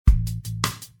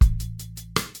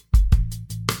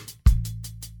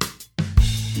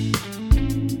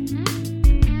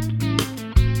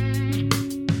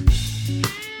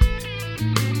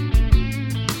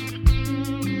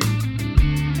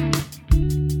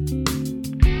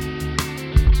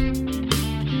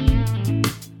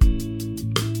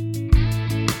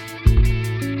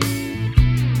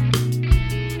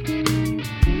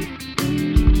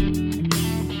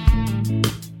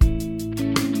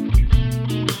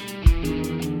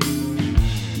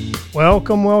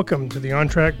Welcome to the On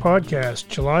Track Podcast,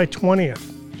 July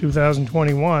 20th,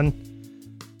 2021.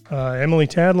 Emily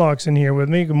Tadlock's in here with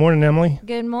me. Good morning, Emily.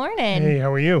 Good morning. Hey,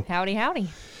 how are you? Howdy, howdy.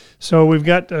 So we've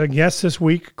got a guest this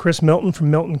week, Chris Milton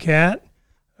from Milton Cat.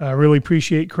 Really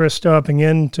appreciate Chris stopping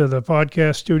in to the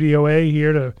podcast Studio A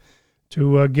here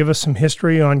to give us some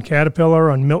history on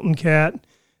Caterpillar, on Milton Cat,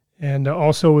 and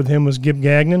also with him was Gib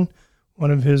Gagnon,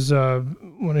 one of his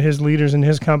leaders in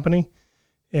his company,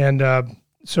 and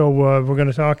So we're going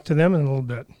to talk to them in a little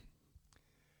bit.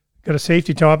 Got a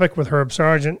safety topic with Herb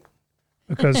Sargent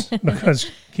because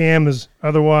Cam is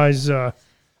otherwise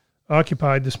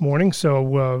occupied this morning.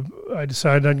 So I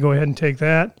decided I'd go ahead and take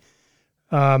that.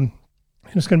 And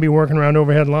it's going to be working around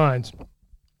overhead lines.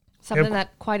 Something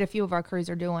that quite a few of our crews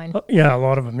are doing. Yeah, a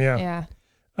lot of them, yeah.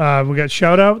 Yeah. We got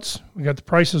shout-outs. We got the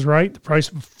Price is Right. The price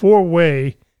of a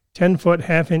 4-way, 10-foot,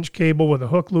 half-inch cable with a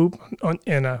hook loop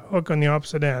and a hook on the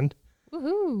opposite end.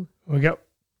 Woohoo! We got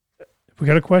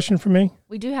a question for me?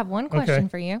 We do have one question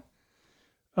for you.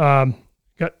 Got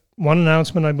one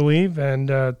announcement, I believe, and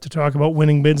to talk about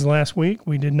winning bids last week.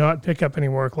 We did not pick up any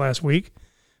work last week.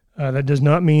 That does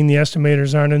not mean the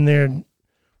estimators aren't in there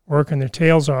working their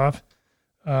tails off.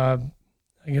 I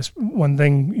guess one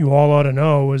thing you all ought to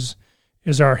know is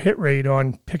our hit rate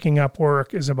on picking up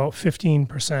work is about 15%.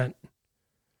 Wow.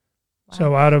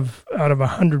 So out of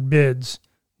 100 bids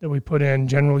that we put in,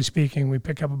 generally speaking, we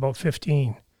pick up about 15.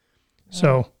 Yeah.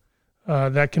 So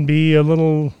that can be a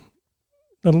little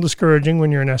discouraging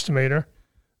when you're an estimator.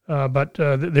 But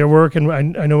they're working. I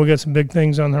know we got some big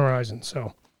things on the horizon.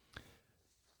 So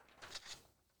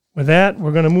with that,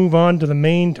 we're going to move on to the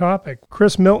main topic.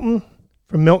 Chris Milton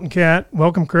from Milton Cat.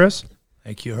 Welcome, Chris.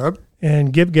 Thank you, Herb.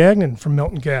 And Gib Gagnon from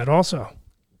Milton Cat also.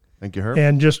 Thank you, Herb.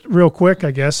 And just real quick, I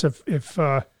guess, if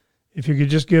you could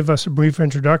just give us a brief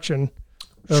introduction.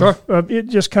 Sure. It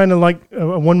just kind of like a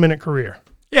 1-minute career.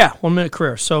 Yeah, 1-minute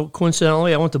career. So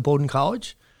coincidentally, I went to Bowdoin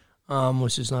College,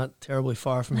 which is not terribly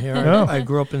far from here. No. I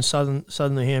grew up in southern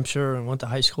New Hampshire and went to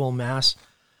high school in Mass.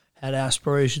 Had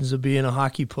aspirations of being a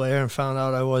hockey player and found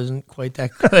out I wasn't quite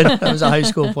that good. I was a high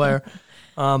school player,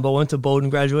 but went to Bowdoin,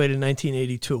 graduated in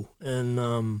 1982.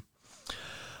 And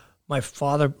my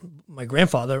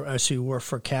grandfather actually worked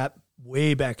for CAT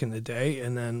way back in the day,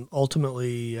 and then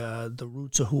ultimately the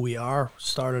roots of who we are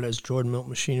started as Jordan Milton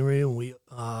Machinery, and we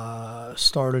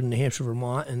started in New Hampshire,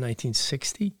 Vermont in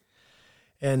 1960.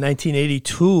 In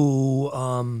 1982,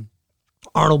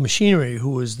 Arnold Machinery,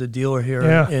 who was the dealer here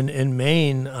in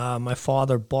Maine, my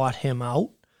father bought him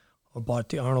out, or bought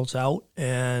the Arnolds out,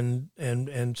 and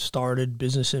started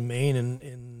business in Maine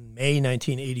in May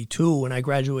 1982, when I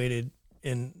graduated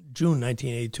in June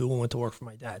 1982 and went to work for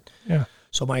my dad. Yeah.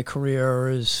 So my career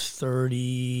is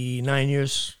 39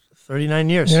 years.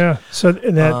 Yeah. So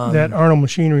that Arnold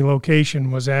Machinery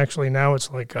location was actually, now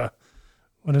it's like a,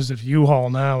 what is it, U-Haul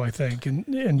now, I think, in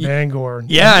Bangor.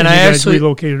 Yeah, and I actually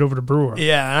relocated over to Brewer.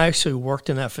 Yeah, I actually worked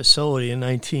in that facility in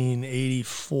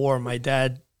 1984. My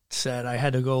dad said I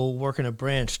had to go work in a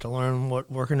branch to learn what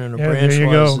working in a branch there you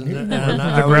was. Go.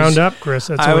 The ground up, Chris.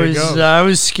 That's the way to go. I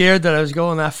was scared that I was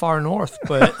going that far north,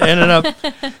 but ended up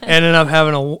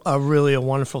having a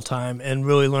wonderful time and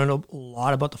really learned a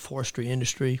lot about the forestry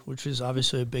industry, which is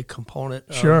obviously a big component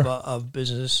of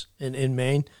business in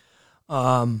Maine.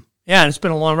 Yeah, and it's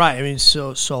been a long ride. I mean, so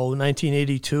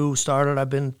 1982 started. I've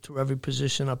been through every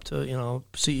position up to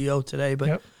CEO today, but.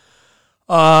 Yep.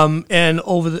 And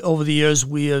over the years,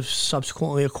 we have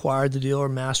subsequently acquired the dealer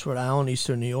Mass Rhode Island,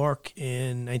 Eastern New York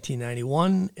in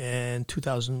 1991, and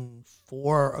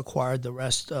 2004 acquired the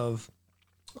rest of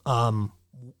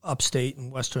upstate and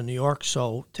Western New York.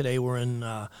 So today we're in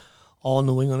all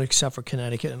New England except for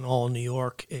Connecticut, and all New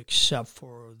York except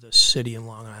for the city in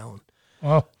Long Island.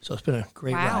 Wow! So it's been a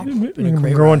great ride. It's been a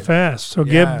great growing ride. Fast. So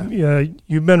Gib,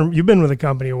 you've been with the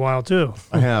company a while too.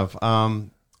 I have.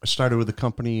 I started with the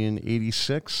company in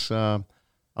 '86. I'm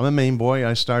a Maine boy.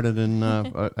 I started in.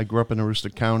 I grew up in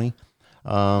Aroostook County.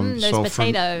 Those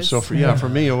potatoes. For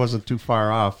me, it wasn't too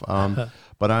far off.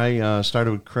 But I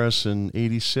started with Chris in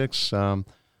 '86.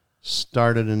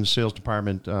 Started in the sales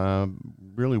department.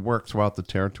 Really worked throughout the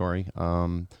territory,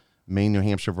 Maine, New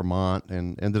Hampshire, Vermont,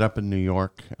 and ended up in New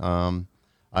York.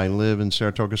 I live in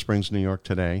Saratoga Springs, New York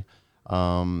today.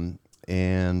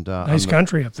 Nice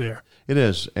country up there. It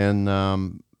is.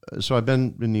 And so I've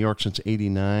been in New York since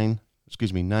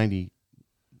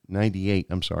 98,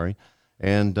 I'm sorry.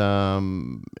 And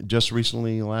just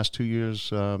recently, the last 2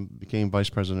 years, became vice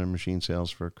president of machine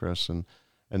sales for Chris, and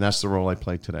that's the role I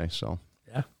play today. So,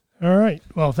 yeah. All right.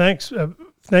 Well, thanks.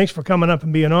 Thanks for coming up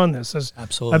and being on this.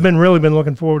 Absolutely. I've really been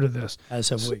looking forward to this. As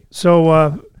have we.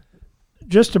 So,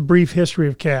 just a brief history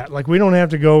of CAT. Like, we don't have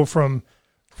to go from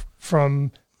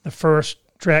the first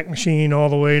track machine all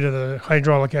the way to the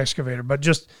hydraulic excavator, but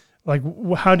just like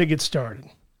how did it get started?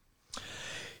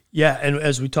 Yeah, and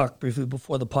as we talked briefly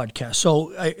before the podcast,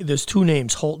 so there's two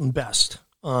names, Holt and Best.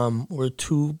 Were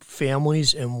two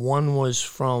families, and one was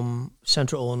from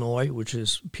Central Illinois, which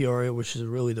is Peoria, which is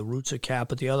really the roots of CAT,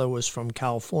 but the other was from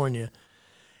California.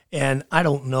 And I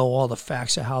don't know all the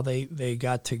facts of how they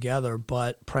got together,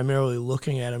 but primarily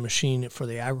looking at a machine for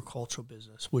the agricultural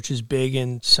business, which is big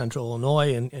in Central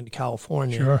Illinois and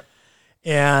California. Sure.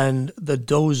 And the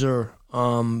dozer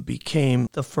became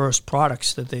the first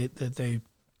products that they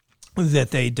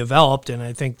developed, and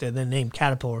I think that the name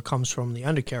Caterpillar comes from the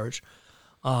undercarriage.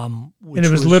 And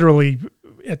it was literally,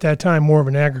 at that time, more of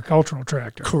an agricultural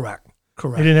tractor. Correct.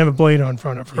 They didn't have a blade on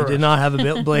front at first. They did not have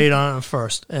a blade on it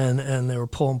first, and they were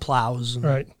pulling plows. And,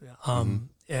 right.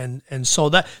 And so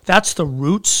that's the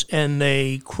roots, and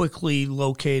they quickly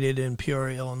located in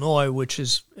Peoria, Illinois, which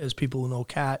is, as people who know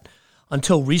CAT,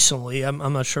 until recently, I'm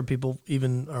not sure people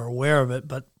even are aware of it,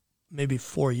 but maybe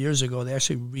 4 years ago, they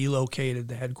actually relocated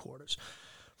the headquarters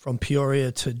from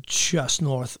Peoria to just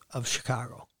north of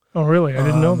Chicago. Oh, really? I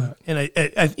didn't know that. And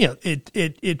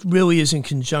it really is in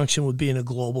conjunction with being a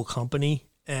global company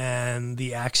and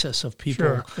the access of people.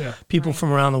 Sure, yeah. People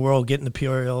from around the world getting to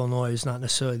Peoria, Illinois is not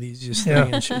necessarily the easiest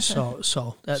thing. And so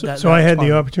I had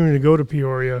the opportunity to go to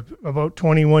Peoria about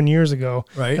 21 years ago,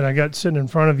 right? And I got sitting in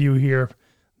front of you here.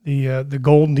 The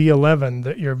Gold D11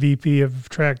 that your VP of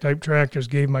track-type tractors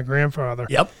gave my grandfather.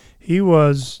 Yep. He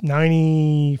was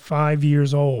 95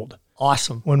 years old.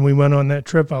 Awesome. When we went on that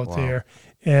trip out there.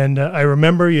 And I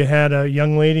remember you had a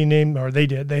young lady named, or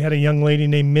they had a young lady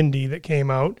named Mindy that came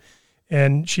out,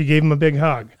 and she gave him a big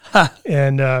hug.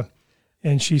 And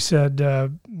she said,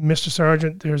 Mr.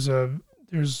 Sargent, there's a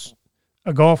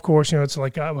golf course, it's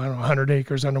like, I don't know, 100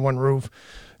 acres under one roof.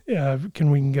 Can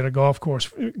we get a golf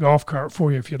cart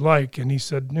for you if you'd like? And he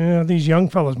said, these young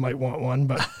fellas might want one,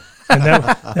 but and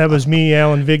that was me,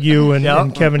 Alan Vigue,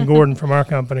 and Kevin Gordon from our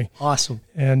company. Awesome.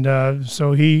 And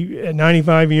so he, at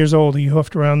 95 years old, he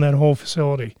hoofed around that whole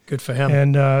facility. Good for him.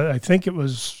 And I think it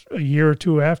was a year or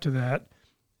two after that,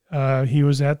 he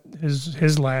was at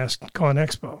his last Con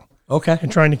Expo. Okay.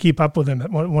 And trying to keep up with him at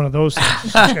one of those things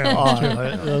is a challenge.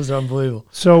 Those are unbelievable.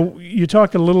 So you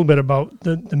talked a little bit about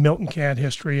the Milton CAT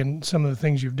history and some of the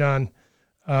things you've done.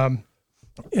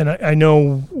 And I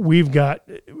know we've got,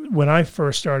 when I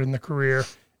first started in the career,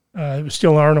 it was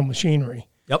still Arnold Machinery.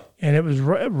 Yep. And it was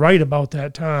right about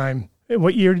that time.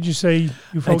 What year did you say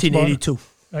you folks 1982.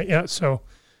 Yeah, so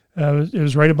it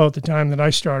was right about the time that I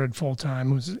started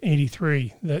full-time. It was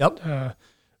 83 that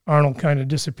Arnold kind of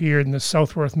disappeared and the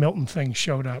Southworth Milton thing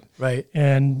showed up. Right.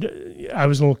 And I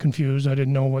was a little confused. I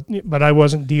didn't know but I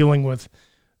wasn't dealing with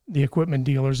the equipment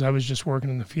dealers. I was just working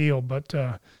in the field. But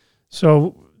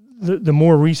so the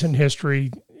more recent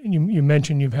history, you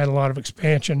mentioned you've had a lot of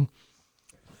expansion,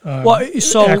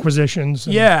 acquisitions.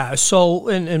 So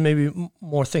and maybe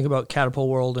more think about Caterpillar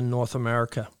World in North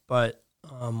America. But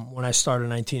when I started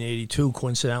in 1982,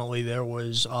 coincidentally, there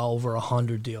was over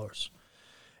 100 dealers.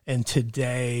 And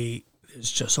today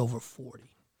is just over 40.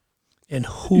 And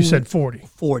you said 40.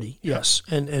 40, yes.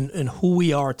 And who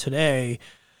we are today,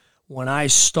 when I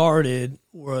started,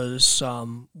 was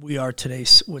we are today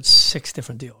with 6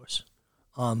 different dealers.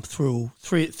 Through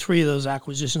three of those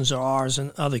acquisitions are ours.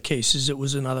 In other cases, it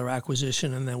was another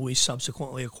acquisition, and then we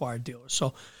subsequently acquired dealers.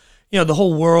 So, the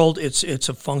whole world, it's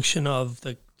a function of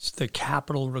the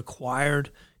capital required.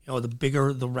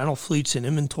 The rental fleets and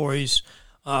inventories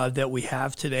that we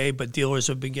have today, but dealers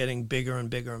have been getting bigger and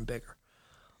bigger and bigger.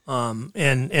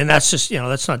 And that's just,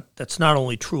 that's not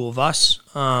only true of us.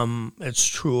 It's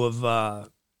true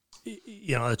of,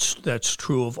 that's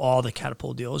true of all the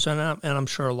Caterpillar dealers, and I'm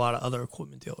sure a lot of other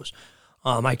equipment dealers.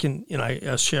 I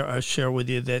share with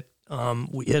you that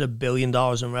we hit $1 billion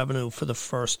in revenue for the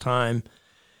first time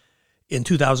in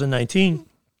 2019.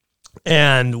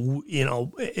 And,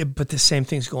 but the same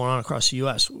thing's going on across the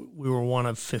U.S. We were one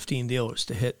of 15 dealers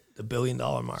to hit the $1 billion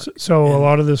mark. So a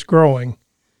lot of this growing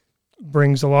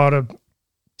brings a lot of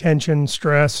tension,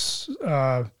 stress.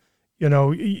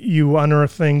 You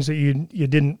unearth things that you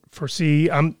didn't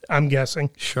foresee. I'm guessing.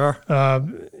 Sure.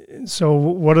 So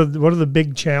what are the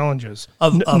big challenges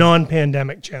of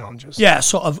non-pandemic challenges? Yeah,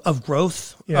 so of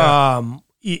growth.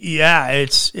 Yeah,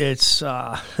 it's it's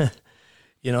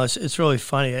really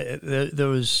funny. There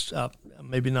was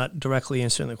maybe not directly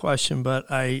answering the question, but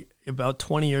about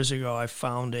 20 years ago I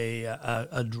found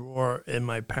a drawer in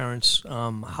my parents'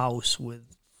 house with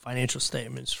financial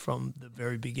statements from the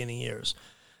very beginning years.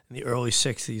 In the early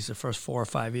 60s, the first 4 or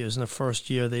 5 years. In the first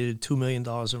year, they did $2 million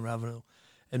in revenue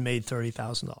and made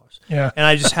 $30,000. Yeah. And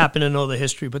I just happen to know the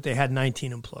history, but they had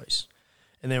 19 employees.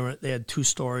 And they had 2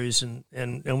 stories, and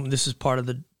this is part of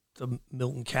the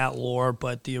Milton Cat lore,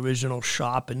 but the original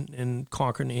shop in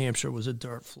Concord, New Hampshire was a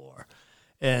dirt floor.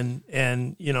 And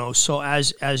so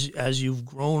as you've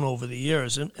grown over the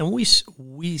years, and we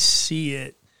see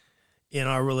it in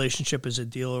our relationship as a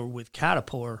dealer with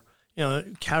Caterpillar.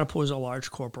 Caterpillar is a large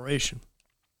corporation,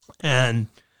 and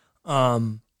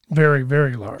very,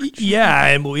 very large. Yeah,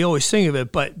 and we always think of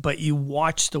it, but you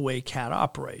watch the way Cat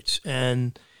operates,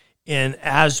 and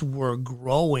as we're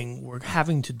growing, we're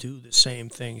having to do the same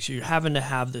things. You're having to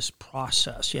have this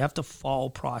process. You have to follow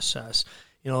process.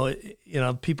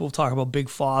 People talk about Big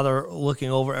Father looking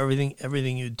over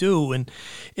everything you do, and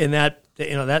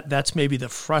that's maybe the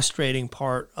frustrating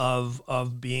part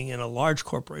of being in a large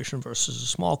corporation versus a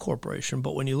small corporation.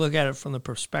 But when you look at it from the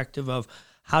perspective of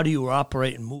how do you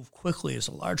operate and move quickly as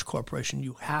a large corporation,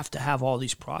 you have to have all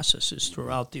these processes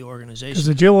throughout the organization. Because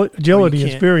agility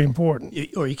is very important.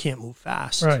 Or you can't move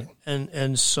fast. Right.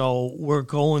 And so we're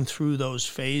going through those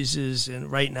phases,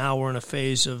 and right now we're in a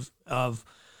phase of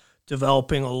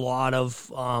developing a lot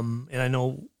of, and I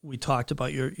know we talked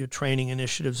about your training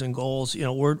initiatives and goals.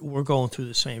 We're going through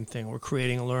the same thing. We're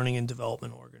creating a learning and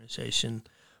development organization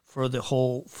for the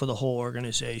whole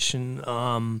organization.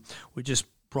 We just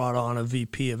brought on a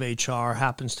VP of HR,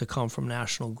 happens to come from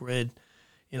National Grid.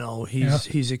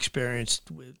 He's experienced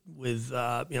with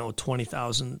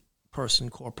 20,000 person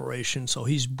corporation, so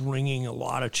he's bringing a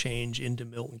lot of change into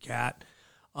Milton Cat.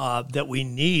 That we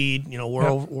need.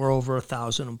 We're over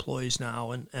 1,000 employees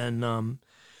now, and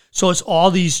so it's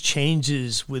all these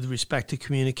changes with respect to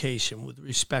communication, with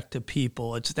respect to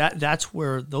people. It's that's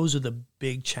where those are the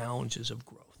big challenges of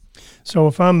growth. So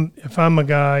if I'm a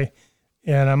guy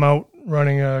and I'm out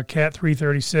running a Cat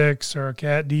 336 or a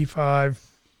Cat D5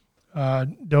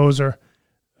 dozer,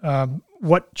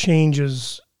 what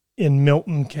changes in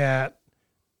Milton Cat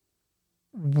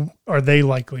are they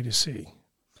likely to see?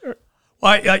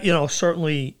 Well,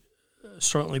 certainly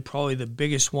probably the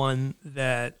biggest one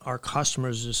that our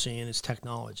customers are seeing is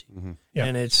technology. Mm-hmm. Yeah.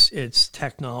 And it's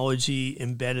technology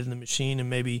embedded in the machine, and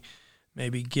maybe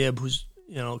Gib, who's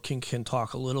can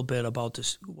talk a little bit about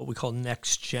this, what we call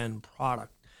next gen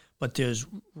product. But there's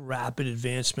rapid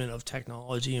advancement of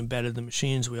technology embedded in the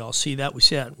machines. We all see that. We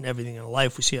see that in everything in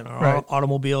life. We see it in our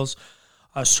automobiles.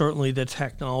 Certainly the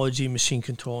technology, machine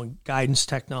control and guidance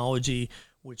technology,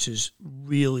 which is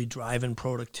really driving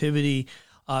productivity.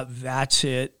 That's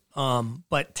it.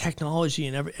 But technology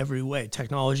in every way.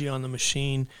 Technology on the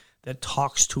machine that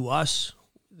talks to us.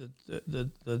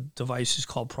 The device is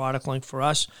called Product Link for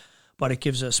us, but it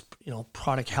gives us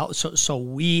product health. So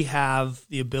we have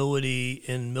the ability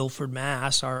in Milford,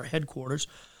 Mass, our headquarters,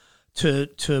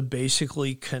 to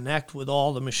basically connect with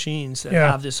all the machines that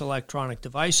have this electronic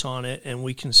device on it, and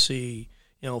we can see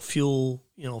fuel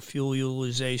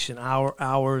utilization,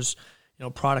 hours,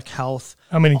 product health.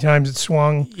 How many times it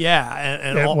swung? Yeah,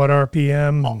 and at what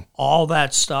RPM? All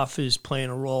that stuff is playing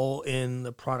a role in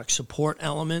the product support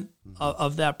element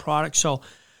of that product. So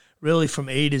really from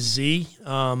A to Z.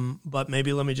 But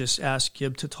maybe let me just ask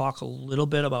Gib to talk a little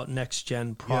bit about next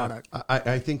gen product. Yeah,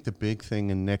 I think the big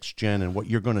thing in next gen and what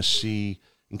you're going to see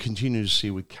and continue to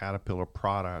see with Caterpillar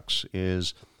products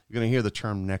is you're going to hear the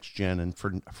term next gen, and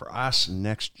for us,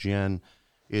 next gen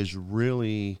is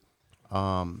really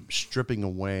stripping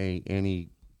away any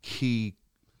key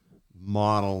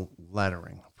model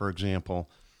lettering. For example,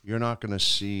 you're not going to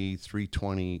see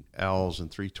 320Ls and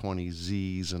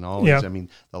 320Zs and all these. I mean,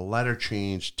 the letter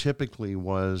change typically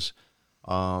was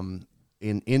an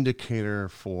indicator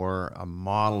for a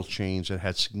model change that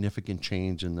had significant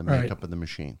change in the makeup of the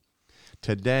machine.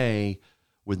 Today,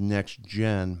 with next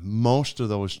gen, most of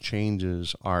those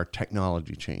changes are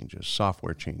technology changes,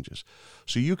 software changes.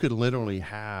 So you could literally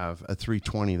have a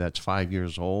 320 that's 5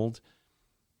 years old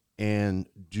and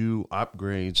do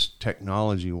upgrades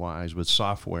technology-wise with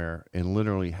software and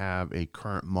literally have a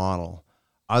current model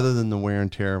other than the wear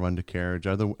and tear of undercarriage,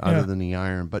 other than the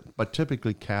iron. But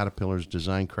typically Caterpillar's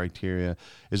design criteria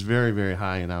is very, very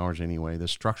high in ours anyway. The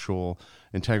structural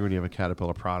integrity of a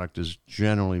Caterpillar product is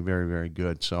generally very, very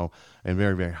good. So, and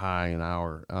very, very high in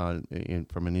our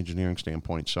from an engineering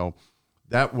standpoint. So,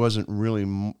 that wasn't really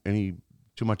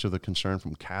too much of the concern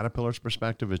from Caterpillar's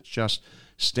perspective. It's just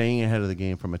staying ahead of the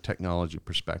game from a technology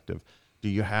perspective. Do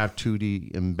you have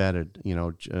 2D embedded?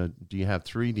 Do you have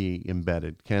 3D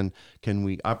embedded? Can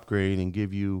we upgrade and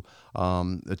give you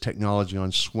the technology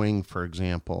on swing, for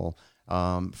example,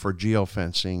 for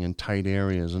geofencing in tight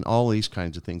areas and all these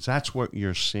kinds of things? That's what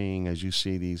you're seeing as you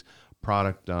see these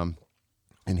product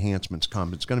enhancements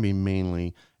come. It's going to be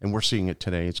mainly, and we're seeing it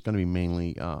today, it's going to be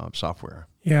mainly software.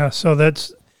 Yeah, so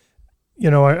that's,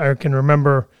 I can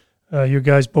remember you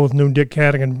guys both knew Dick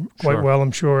Cadigan quite well,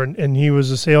 I'm sure, and he was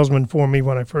a salesman for me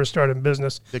when I first started in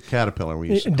business. Dick Caterpillar, we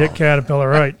used to call Dick Caterpillar,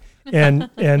 right. And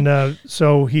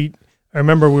so I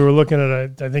remember we were looking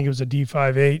at I think it was a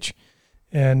D5H,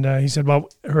 and he said, well,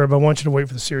 Herb, I want you to wait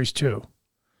for the Series 2.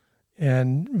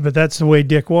 But that's the way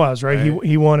Dick was, right?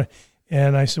 He wanted,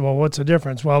 and I said, well, what's the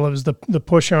difference? Well, it was the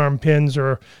push arm pins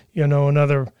or,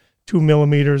 another 2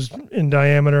 millimeters in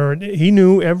diameter. He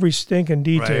knew every stinking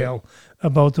detail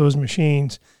about those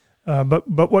machines. But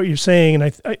what you're saying, and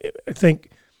I think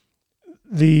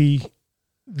the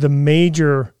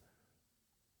major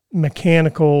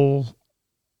mechanical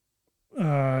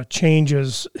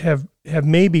changes have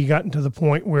maybe gotten to the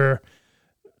point where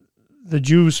the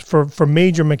juice for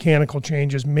major mechanical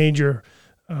changes, major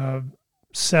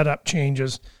setup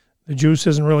changes, the juice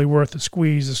isn't really worth the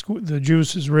squeeze. The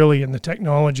juice is really in the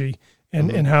technology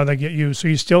and how they get used. So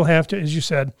you still have to, as you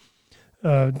said,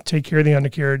 take care of the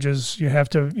undercarriages. You have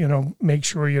to, make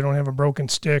sure you don't have a broken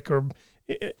stick or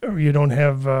you don't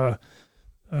have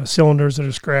cylinders that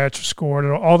are scratched or scored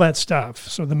and all that stuff.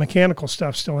 So the mechanical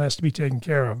stuff still has to be taken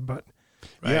care of. But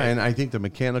yeah, and I think the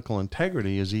mechanical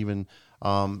integrity is even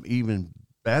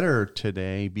better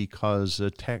today because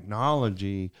the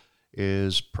technology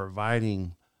is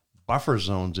providing buffer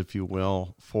zones, if you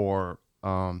will, for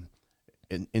an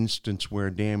instance where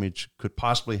damage could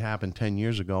possibly happen 10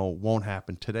 years ago won't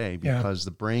happen today because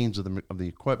the brains of the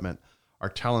equipment are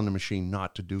telling the machine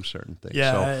not to do certain things.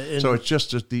 Yeah, so it's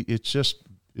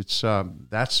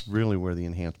that's really where the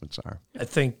enhancements are. I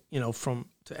think to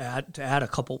add a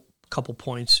couple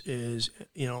points is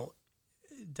it's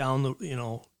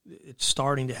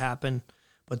starting to happen,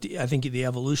 but I think the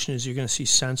evolution is you're going to see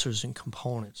sensors and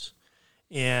components.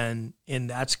 And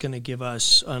that's going to give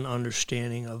us an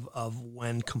understanding of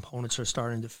when components are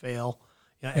starting to fail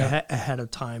ahead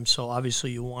of time. So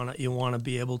obviously you want to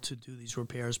be able to do these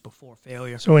repairs before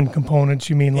failure. So in components,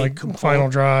 you mean like final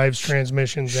drives,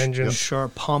 transmissions, engines, sure,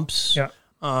 pumps,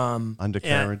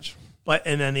 undercarriage.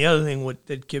 And then the other thing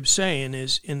that Gib's saying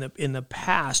is in the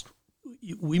past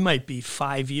we might be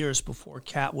 5 years before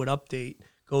Cat would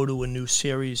go to a new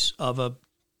series of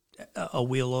a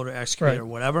wheel loader, excavator, or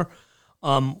whatever.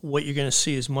 What you're going to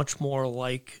see is much more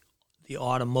like the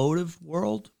automotive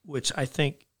world, which I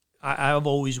think I've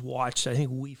always watched. I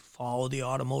think we follow the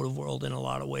automotive world in a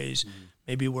lot of ways. Mm-hmm.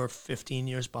 Maybe we're 15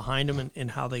 years behind them in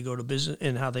how they go to business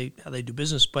and how they do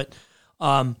business. But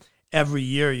every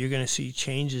year you're going to see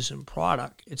changes in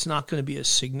product. It's not going to be as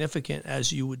significant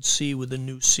as you would see with a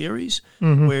new series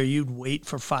where you'd wait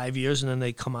for 5 years and then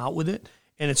they come out with it.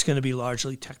 And it's going to be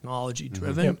largely technology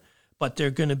driven. Mm-hmm. Yep. But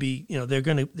they're going to be,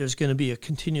 there's going to be a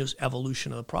continuous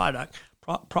evolution of the product.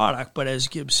 But as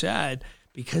Gib said,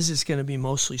 because it's going to be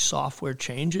mostly software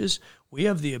changes, we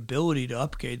have the ability to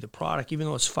upgrade the product, even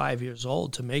though it's 5 years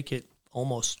old, to make it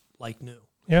almost like new.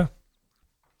 Yeah.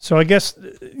 So I guess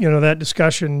that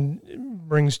discussion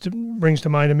brings to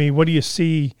mind to me. What do you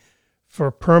see for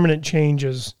permanent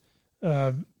changes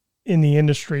in the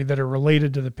industry that are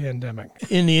related to the pandemic?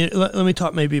 Let me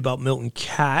talk maybe about Milton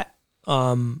Cat.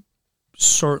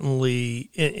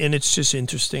 Certainly, and it's just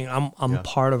interesting. I'm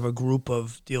part of a group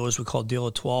of dealers we call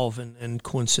Dealer 12, and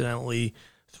coincidentally,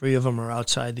 3 of them are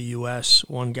outside the U.S.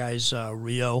 One guy's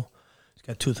Rio. He's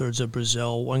got 2/3 of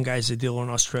Brazil. One guy's a dealer in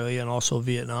Australia and also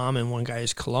Vietnam, and one guy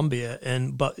is Colombia.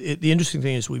 The interesting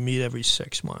thing is we meet every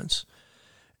 6 months,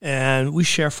 and we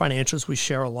share financials. We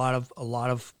share a lot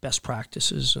of best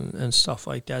practices and stuff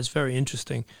like that. It's very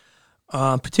interesting,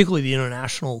 particularly the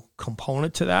international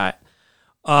component to that.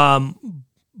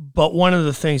 But one of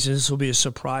the things, and this will be a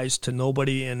surprise to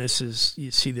nobody, and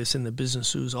you see this in the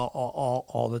business news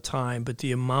all the time, but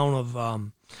the amount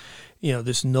of,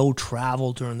 this no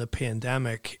travel during the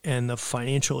pandemic and the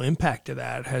financial impact of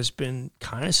that has been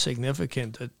kind of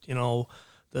significant.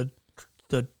 That,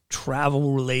 the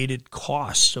travel related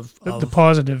costs of the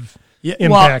positive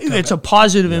impact. Well, it's a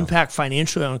positive impact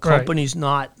financially on companies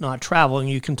not traveling.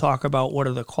 You can talk about what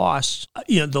are the costs.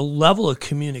 The level of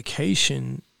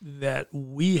communication that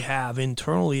we have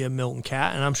internally at Milton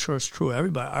Cat, and I'm sure it's true of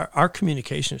everybody, our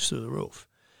communication is through the roof.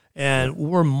 And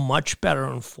we're much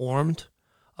better informed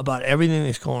about everything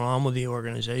that's going on with the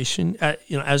organization,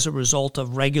 as a result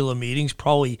of regular meetings,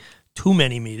 probably too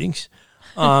many meetings.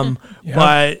 But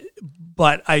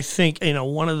I think,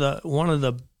 one of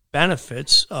the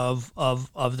benefits of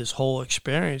this whole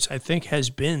experience, I think, has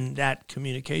been that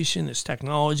communication, this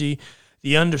technology,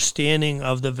 the understanding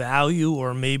of the value,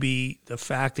 or maybe the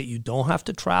fact that you don't have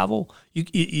to travel. You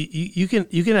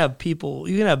can have people,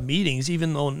 you can have meetings,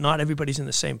 even though not everybody's in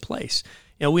the same place.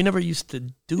 We never used to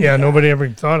do that. Yeah, nobody ever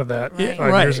thought of that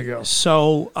 5 years ago.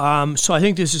 So I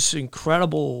think there's this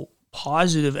incredible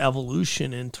positive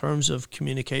evolution in terms of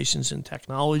communications and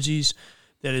technologies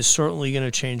that is certainly going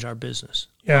to change our business.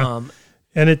 Yeah,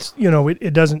 and it's,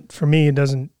 it doesn't, for me, it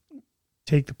doesn't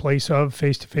take the place of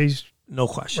face-to-face. No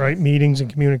question. Right, meetings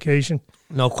and communication.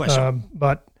 No question.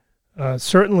 But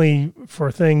certainly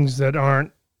for things that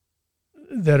are,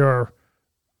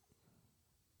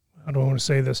 I don't want to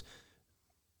say this,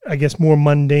 I guess more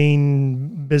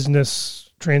mundane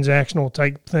business transactional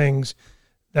type things,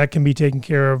 that can be taken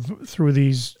care of through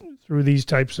these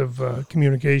types of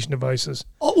communication devices.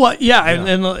 Oh well, yeah.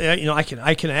 And I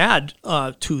can add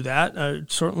to that.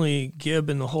 Certainly,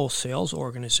 Gib and the whole sales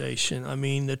organization. I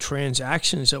mean, the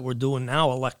transactions that we're doing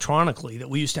now electronically that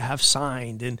we used to have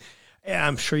signed, and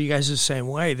I'm sure you guys are the same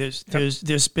way.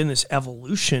 There's been this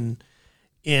evolution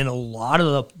in a lot of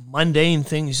the mundane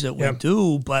things that we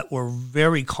do, but were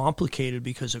very complicated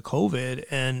because of COVID,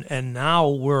 and now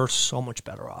we're so much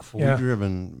better off. Well, we've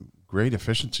driven great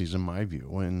efficiencies, in my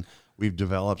view, and we've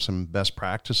developed some best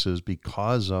practices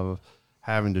because of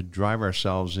having to drive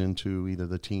ourselves into either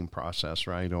the team process,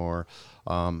 right, or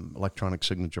electronic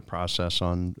signature process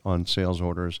on sales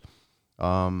orders,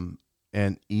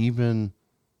 and even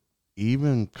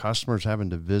customers having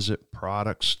to visit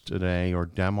products today or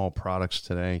demo products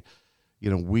today.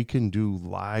 We can do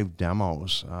live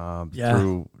demos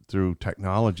through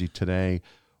technology today,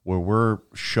 where we're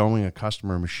showing a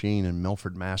customer a machine in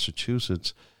Milford,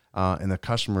 Massachusetts, and the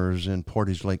customer is in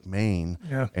Portage Lake, Maine,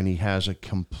 and he has a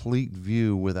complete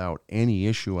view without any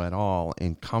issue at all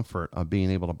in comfort of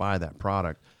being able to buy that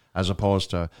product, as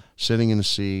opposed to sitting in the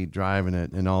seat, driving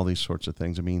it, and all these sorts of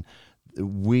things. I mean,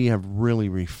 we have really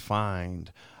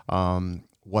refined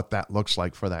what that looks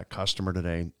like for that customer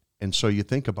today. And so you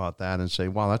think about that and say,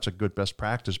 wow, that's a good best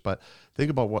practice, but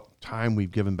think about what time we've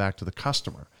given back to the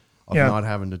customer of not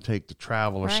having to take the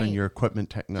travel or send your equipment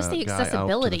just the guy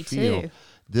accessibility out to the field. too.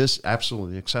 This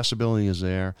absolutely, accessibility is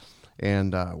there,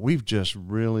 and we've got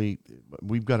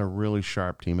a really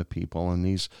sharp team of people, and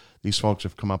these folks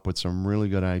have come up with some really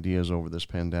good ideas over this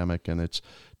pandemic, and it's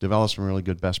developed some really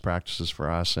good best practices for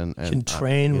us. And can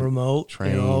train remote.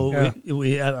 Train.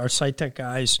 We have our site tech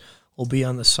guys will be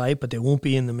on the site, but they won't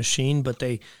be in the machine, but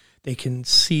they can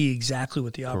see exactly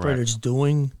what the operator's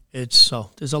doing. There's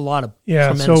a lot of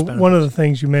tremendous benefits. One of the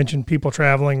things you mentioned, people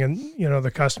traveling and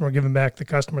the customer, giving back the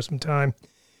customer some time.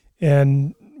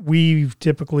 And we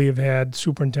typically have had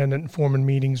superintendent and foreman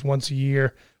meetings once a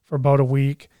year for about a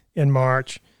week in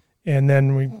March, and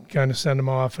then we kind of send them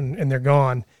off and they're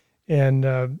gone.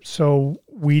 And so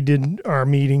we did our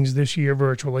meetings this year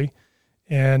virtually,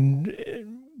 and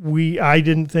I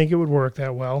didn't think it would work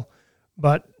that well,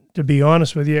 but to be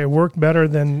honest with you, it worked better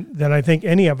than I think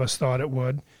any of us thought it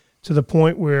would, to the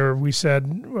point where we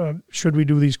said, should we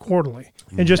do these quarterly?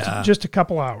 And just a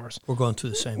couple hours. We're going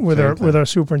through the same with our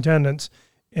superintendents.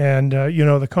 And,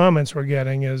 the comments we're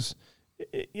getting is,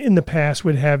 in the past,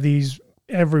 we'd have these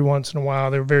every once in a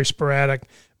while. They were very sporadic,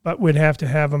 but we'd have to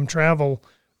have them travel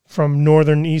from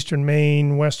northern, eastern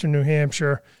Maine, western New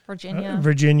Hampshire,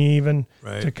 Virginia even,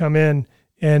 to come in.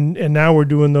 And now we're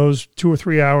doing those 2 or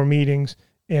 3 hour meetings,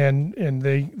 and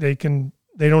they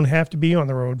don't have to be on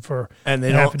the road for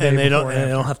half a day. They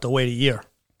don't have to wait a year.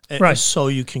 Right. So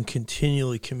you can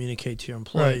continually communicate to your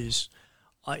employees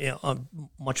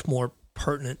much more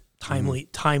pertinent,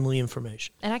 timely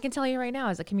information. And I can tell you right now,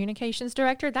 as a communications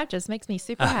director, that just makes me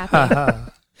super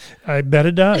happy. I bet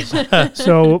it does.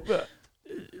 So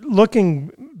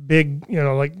looking big,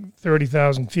 like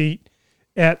 30,000 feet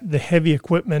at the heavy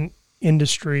equipment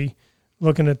industry,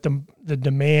 looking at the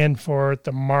demand for it,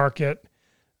 the market,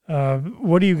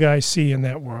 what do you guys see in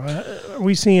that world? Are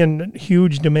we seeing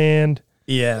huge demand?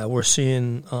 Yeah, we're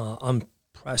seeing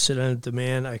unprecedented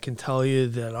demand. I can tell you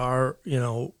that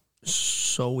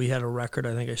so we had a record,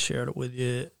 I think I shared it with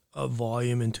you, of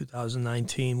volume in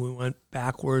 2019. We went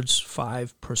backwards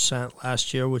 5%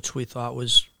 last year, which we thought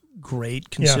was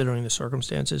great considering the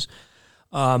circumstances.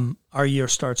 Our year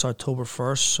starts October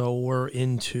 1st, so we're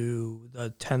into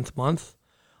the 10th month.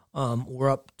 we're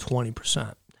up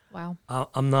 20%. Wow.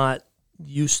 I'm not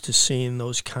used to seeing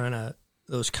those kind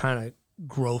of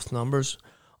growth numbers,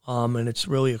 and it's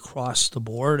really across the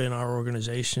board in our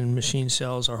organization. Machine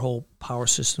sales, our whole power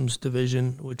systems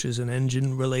division, which is an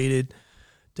engine related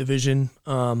division,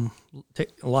 a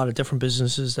lot of different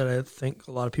businesses that I think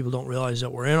a lot of people don't realize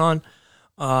that we're in on,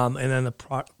 and then the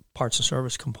parts and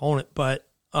service component. But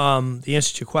the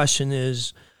answer to your question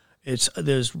is,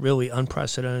 there's really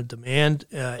unprecedented demand.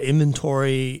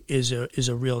 Inventory is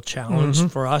a real challenge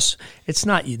for us. It's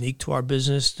not unique to our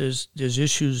business. There's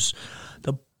issues.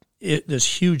 There's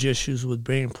huge issues with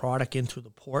bringing product in through the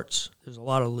ports. There's a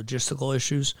lot of logistical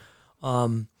issues.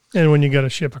 And when you got to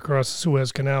ship across the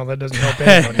Suez Canal, that doesn't help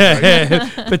anybody,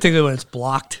 right? Particularly when it's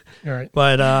blocked. All right.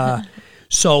 But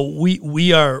so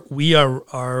we are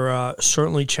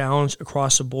certainly challenged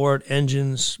across the board.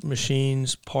 Engines,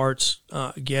 machines, parts,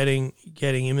 getting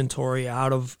inventory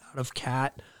out of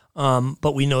CAT.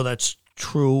 But we know that's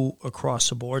true across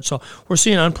the board. So we're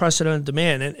seeing unprecedented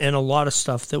demand and a lot of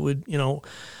stuff that would,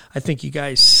 I think you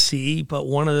guys see. But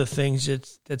one of the things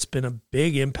that's been a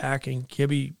big impact, and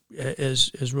Gibby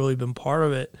has really been part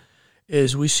of it,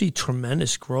 is we see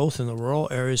tremendous growth in the rural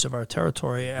areas of our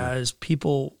territory as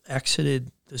people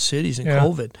exited the cities in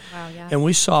COVID. Wow, yeah. And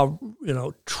we saw,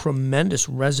 tremendous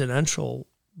residential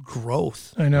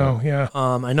growth. I know, yeah.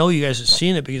 I know you guys have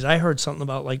seen it because I heard something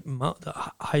about like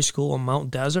the high school in Mount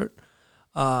Desert.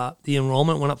 The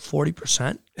enrollment went up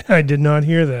 40%. I did not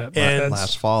hear that. And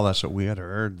last fall, that's what we had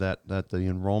heard, that the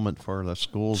enrollment for the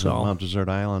schools in Mount Desert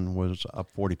Island was up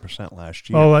 40% last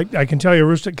year. Oh, I can tell you,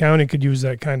 Aroostook County could use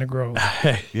that kind of growth.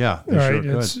 Yeah, they Right,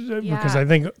 sure could. Because I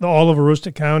think all of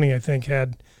Aroostook County,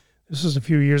 this was a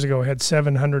few years ago, had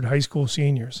 700 high school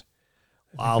seniors.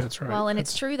 Wow. That's right. Well, and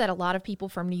it's true that a lot of people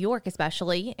from New York,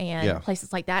 especially, and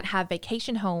places like that, have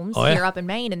vacation homes here up in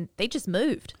Maine, and they just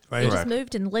moved. Right. They just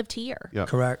moved and lived here. Yeah.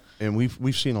 Correct. And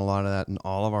we've seen a lot of that in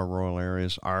all of our rural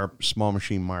areas. Our small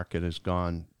machine market has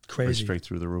gone Crazy. straight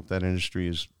through the roof. That industry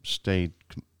has stayed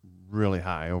really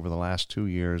high over the last 2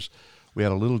 years. We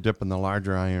had a little dip in the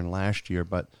larger iron last year,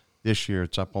 but this year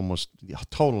it's up almost the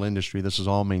total industry. This is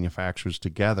all manufacturers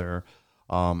together.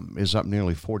 Is up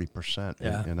nearly 40%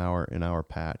 in our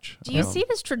patch. Do you see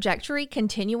this trajectory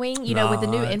continuing, with the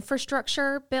new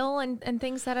infrastructure bill and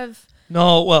things that have...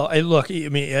 No, well, look,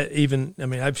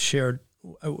 I've shared,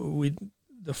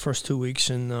 the first 2 weeks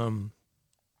in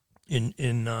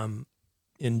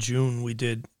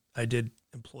June, I did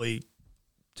employee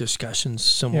discussions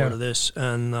similar to this.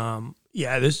 And,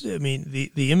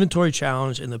 the inventory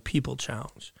challenge and the people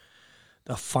challenge,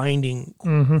 the finding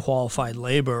qualified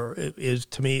labor is,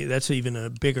 to me, that's even a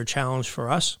bigger challenge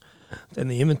for us than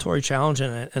the inventory challenge,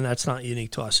 and that's not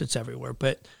unique to us. It's everywhere.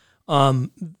 But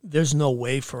there's no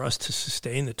way for us to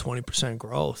sustain the 20%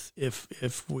 growth if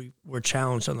we're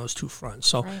challenged on those two fronts.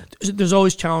 So there's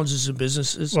always challenges in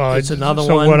businesses. Well, it's another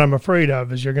so one. So what I'm afraid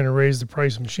of is you're going to raise the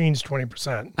price of machines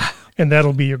 20%, and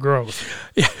that'll be your growth.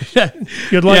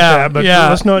 You'd like that, but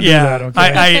let's not do that,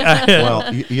 okay?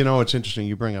 Well, it's interesting.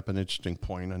 You bring up an interesting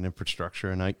point on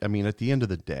infrastructure, and I mean, at the end of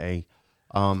the day,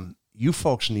 you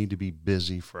folks need to be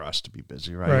busy for us to be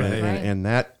busy, right? And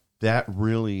that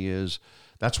really is...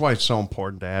 That's why it's so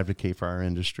important to advocate for our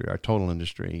industry, our total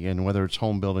industry, and whether it's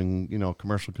home building,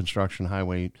 commercial construction,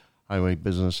 highway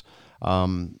business.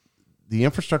 The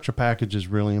infrastructure package is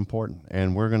really important,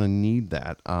 and we're going to need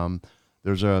that.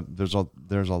 There's a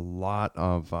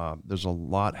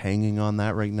lot hanging on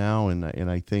that right now,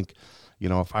 and I think,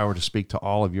 if I were to speak to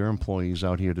all of your employees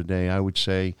out here today, I would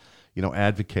say,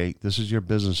 advocate. This is your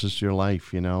business. This is your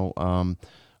life.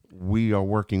 We are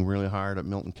working really hard at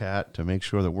Milton Cat to make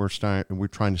sure that we're trying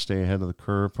to stay ahead of the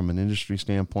curve from an industry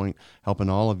standpoint, helping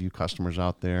all of you customers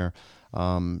out there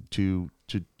to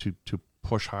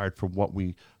push hard for what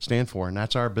we stand for, and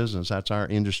that's our business, that's our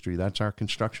industry, that's our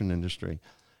construction industry,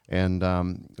 and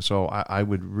so I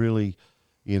would really,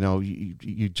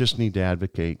 you just need to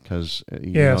advocate because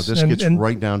this gets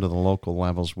right down to the local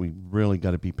levels. We really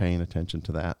got to be paying attention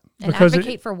to that, and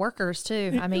advocate for workers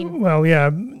too. I mean, well, yeah,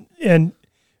 and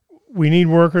we need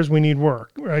workers, we need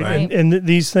work, right? And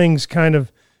these things kind of,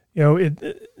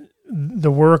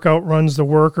 the work outruns the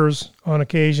workers on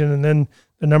occasion, and then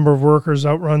the number of workers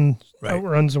outruns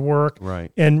the work. Right.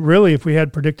 And really, if we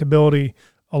had predictability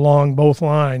along both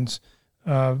lines,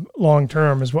 long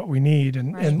term is what we need,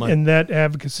 and that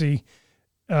advocacy,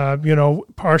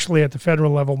 partially at the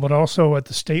federal level, but also at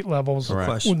the state levels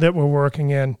that we're working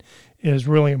in, is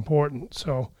really important.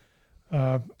 So,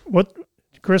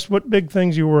 Chris, what big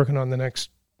things are you working on the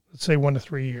next, let's say, 1 to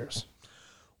 3 years?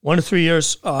 1 to 3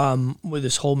 years with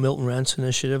this whole Milton Rents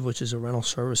initiative, which is a rental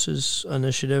services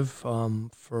initiative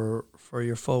for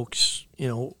your folks.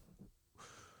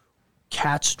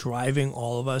 CAT's driving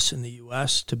all of us in the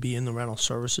U.S. to be in the rental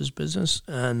services business,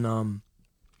 and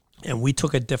we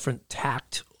took a different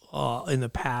tact in the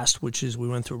past, which is we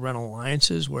went through rental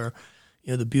alliances where.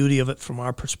 The beauty of it from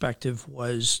our perspective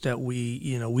was that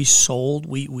we sold.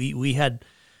 We had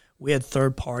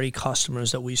third party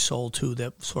customers that we sold to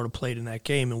that sort of played in that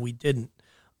game, and we didn't.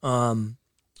 And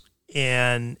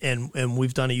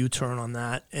we've done a U-turn on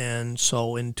that. And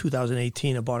so in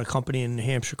 2018, I bought a company in New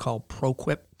Hampshire called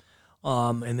ProQuip,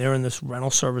 and they're in this rental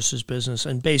services business.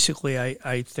 And basically,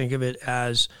 I think of it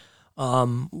as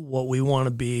what we want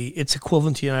to be. It's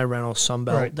equivalent to United Rentals,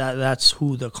 Sunbelt. Right. That's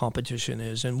who the competition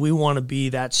is, and we want to be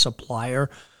that supplier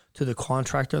to the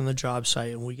contractor on the job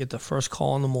site. And we get the first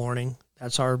call in the morning.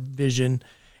 That's our vision,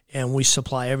 and we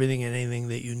supply everything and anything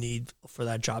that you need for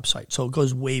that job site. So it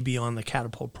goes way beyond the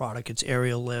Catapult product. It's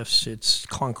aerial lifts, it's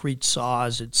concrete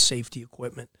saws, it's safety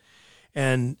equipment,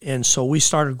 and so we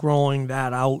started growing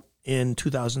that out in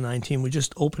 2019. We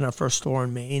just opened our first store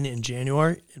in Maine in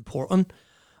January in Portland.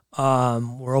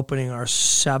 We're opening our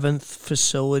 7th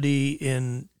facility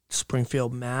in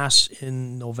Springfield, Mass.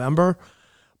 in November.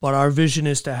 But our vision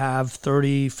is to have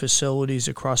 30 facilities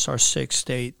across our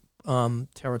 6-state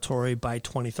territory by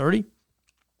 2030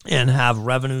 and have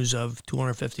revenues of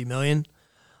 $250 million.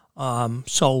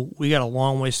 So we got a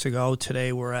long ways to go.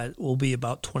 Today we'll be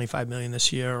about $25 million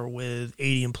this year with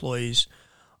 80 employees.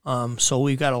 So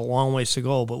we've got a long ways to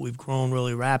go, but we've grown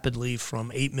really rapidly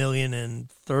from 8 million and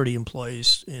 30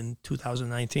 employees in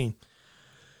 2019.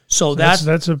 So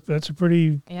that's a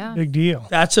pretty big deal.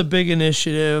 That's a big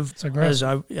initiative.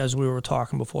 As we were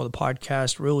talking before the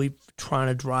podcast, really trying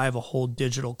to drive a whole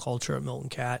digital culture at Milton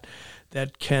Cat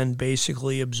that can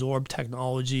basically absorb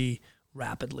technology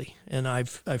rapidly. And I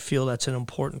feel that's an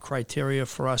important criteria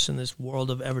for us in this world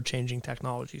of ever-changing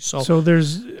technology. So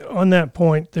there's, on that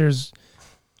point, there's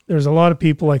a lot of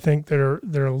people, I think, that are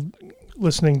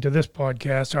listening to this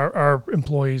podcast, our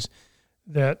employees,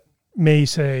 that may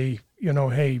say,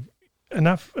 hey,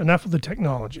 enough of the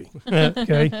technology.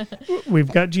 Okay,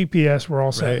 we've got GPS, we're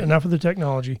all set. Right. Enough of the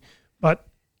technology, but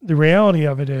the reality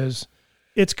of it is,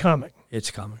 it's coming.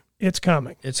 It's coming. It's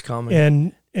coming. It's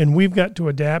coming. And we've got to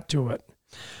adapt to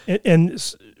it. And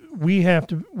we have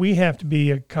to be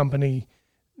a company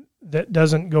that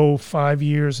doesn't go 5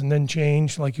 years and then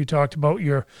change, like you talked about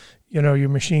your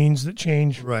machines that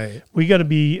change. Right. We got to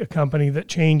be a company that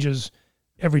changes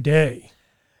every day.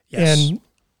 Yes.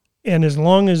 And as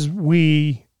long as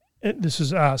this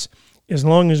is us, as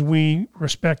long as we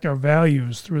respect our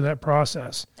values through that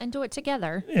process. And do it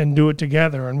together.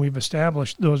 And we've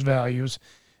established those values,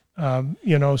 so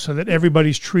that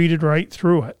everybody's treated right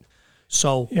through it.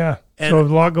 So so a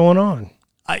lot going on.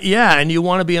 And you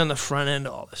want to be on the front end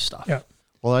of all this stuff. Yeah.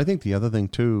 Well, I think the other thing,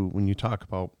 too, when you talk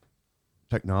about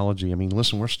technology, I mean,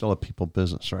 listen, we're still a people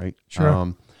business, right?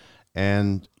 Sure.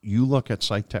 And you look at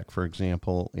SiteTech, for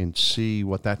example, and see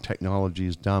what that technology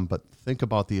has done, but think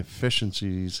about the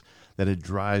efficiencies that it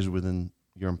drives within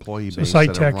your employee base. So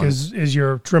SiteTech is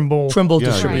your Trimble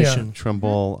distribution. Yeah,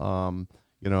 Trimble.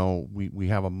 We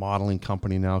have a modeling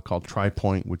company now called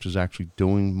TriPoint, which is actually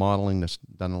doing modeling. That's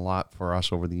done a lot for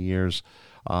us over the years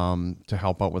to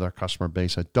help out with our customer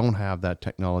base that don't have that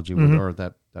technology or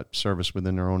that service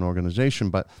within their own organization.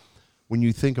 But when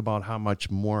you think about how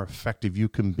much more effective you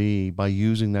can be by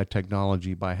using that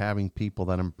technology, by having people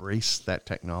that embrace that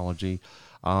technology,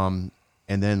 and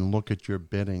then look at your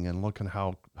bidding and look at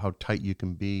how tight you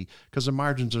can be, because the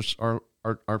margins are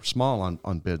small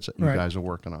on bids that you guys are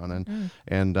working on,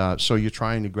 and so you're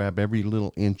trying to grab every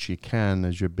little inch you can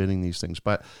as you're bidding these things.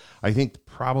 But I think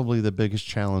probably the biggest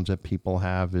challenge that people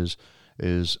have is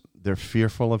they're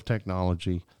fearful of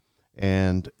technology,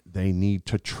 and they need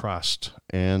to trust.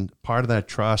 And part of that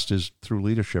trust is through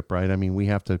leadership, right? I mean, we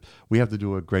have to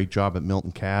do a great job at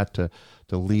Milton Cat to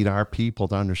lead our people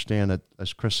to understand that,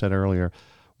 as Chris said earlier,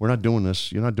 we're not doing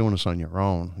this. You're not doing this on your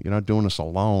own. You're not doing this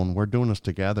alone. We're doing this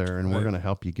together, and we're going to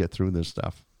help you get through this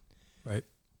stuff. Right.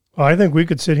 Well, I think we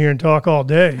could sit here and talk all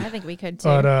day. I think we could too.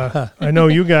 But I know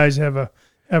you guys have a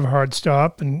hard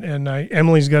stop, and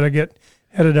Emily's got to get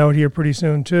headed out here pretty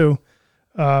soon too.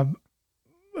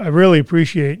 I really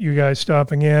appreciate you guys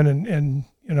stopping in, and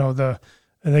I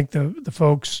think the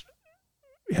folks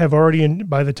have already,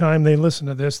 by the time they listen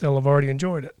to this, they'll have already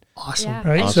enjoyed it. Awesome. Yeah.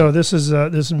 Right. Awesome. So this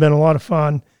has been a lot of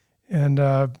fun, and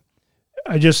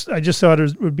I just thought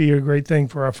it would be a great thing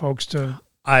for our folks to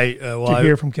to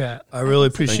hear from Cat. I really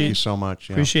appreciate. Thank you so much.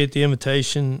 Yeah. Appreciate the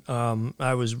invitation.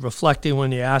 I was reflecting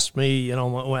when you asked me.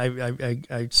 When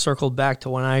I circled back to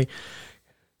when I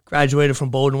graduated from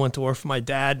Bowdoin, went to work for my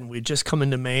dad, and we'd just come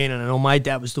into Maine, and I know my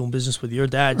dad was doing business with your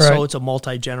dad, right. So it's a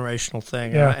multi-generational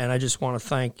thing. Yeah. And I just want to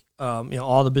thank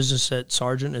all the business that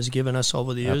Sargent has given us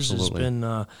over the years. Absolutely.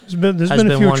 There's been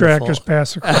a few wonderful. Tractors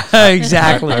passed across.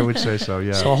 Exactly. I would say so,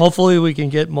 yeah. So hopefully we can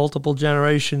get multiple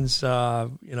generations,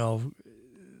 doing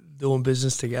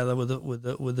business together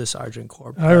with the Sargent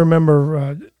Corp. I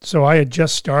remember, so I had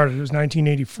just started. It was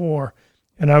 1984,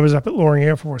 and I was up at Loring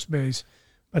Air Force Base.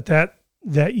 But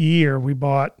that year we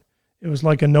bought, it was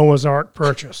like a Noah's Ark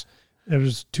purchase. There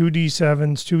was 2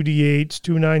 D7s, 2 D8s,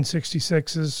 2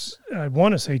 966s, I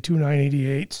want to say 2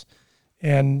 988s,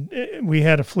 and we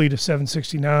had a fleet of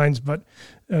 769s, but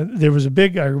there was I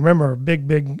remember a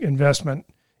big investment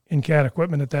in Cat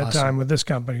equipment at that time with this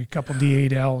company, a couple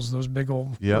D8Ls, those big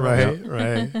old... Yeah,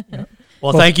 right. Yeah.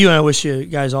 Well, thank you, and I wish you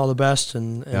guys all the best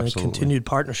and a continued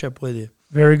partnerip with you.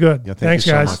 Very good. Yeah, Thanks,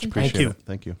 you so guys. much. Appreciate Thank you. it.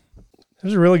 Thank you. It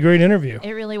was a really great interview.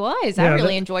 It really was. Yeah, I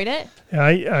really enjoyed it.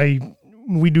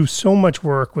 We do so much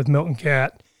work with Milton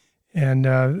Cat, and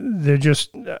they're just,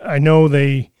 I know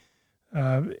it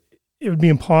would be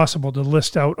impossible to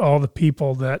list out all the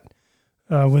people that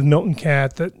with Milton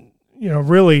Cat that,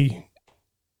 really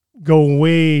go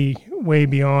way, way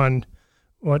beyond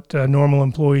what normal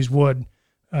employees would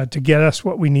to get us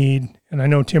what we need. And I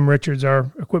know Tim Richards,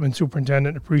 our equipment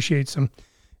superintendent, appreciates them.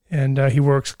 And he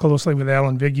works closely with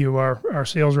Alan Vigue, our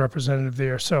sales representative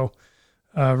there. So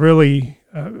really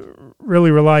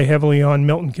rely heavily on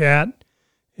Milton Cat,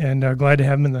 and glad to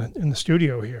have him in the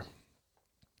studio here.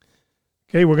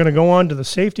 Okay, we're going to go on to the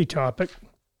safety topic,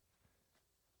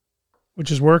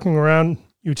 which is working around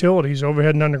utilities,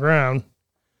 overhead and underground.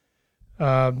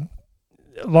 A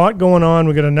lot going on.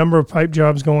 We've got a number of pipe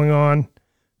jobs going on,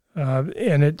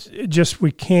 and it just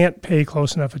we can't pay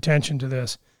close enough attention to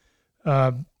this.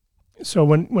 So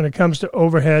when it comes to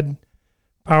overhead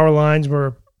power lines,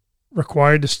 we're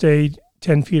required to stay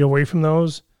 10 feet away from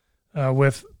those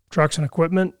with trucks and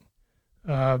equipment.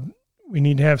 We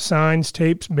need to have signs,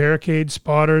 tapes, barricades,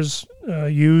 spotters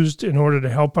used in order to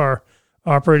help our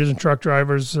operators and truck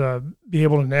drivers be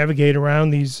able to navigate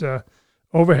around these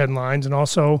overhead lines and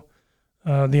also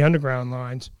the underground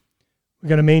lines. We're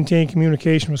going to maintain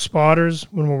communication with spotters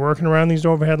when we're working around these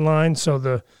overhead lines, so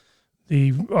the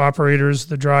operators,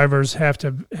 the drivers have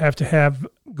to have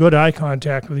good eye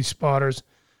contact with these spotters,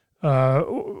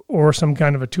 or some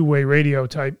kind of a two-way radio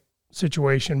type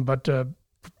situation, but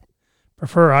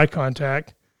prefer eye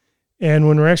contact. And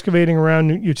when we're excavating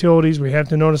around utilities, we have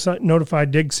to notify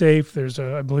DigSafe. There's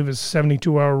I believe it's a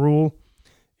 72-hour rule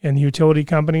in the utility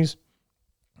companies,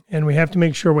 and we have to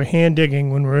make sure we're hand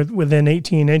digging when we're within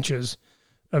 18 inches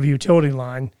of a utility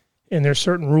line. And there's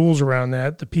certain rules around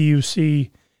that. The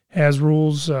PUC has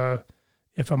rules.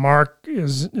 If a mark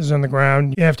is on the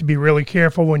ground, you have to be really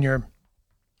careful when you're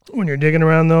digging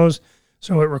around those.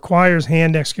 So it requires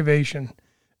hand excavation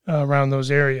around those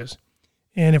areas.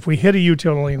 And if we hit a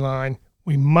utility line,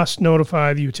 we must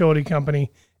notify the utility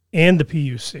company and the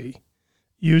PUC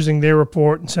using their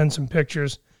report and send some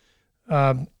pictures.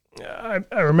 I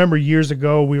remember years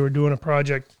ago we were doing a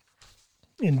project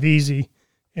in VZ,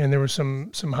 and there were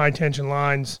some high tension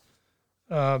lines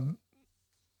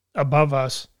above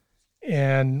us,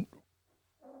 and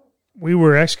we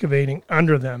were excavating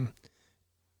under them,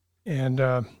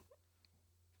 and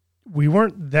we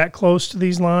weren't that close to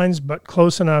these lines, but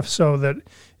close enough so that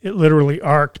it literally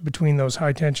arced between those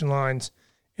high tension lines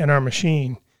and our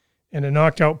machine, and it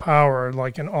knocked out power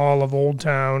like in all of Old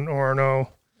Town, Orono.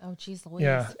 Oh, geez Louise.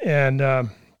 Yeah, and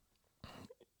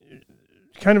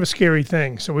kind of a scary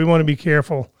thing. So we want to be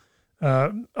careful,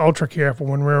 ultra careful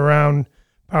when we're around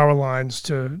power lines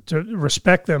to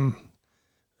respect them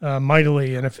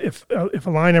mightily. And if a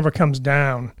line ever comes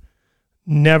down,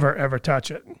 never ever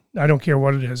touch it. I don't care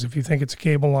what it is. If you think it's a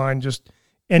cable line, just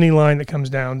any line that comes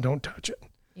down, don't touch it.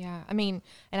 Yeah, I mean,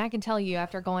 and I can tell you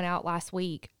after going out last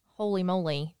week, holy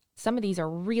moly, some of these are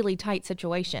really tight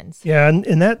situations. Yeah,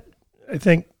 and that, I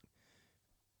think,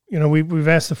 we've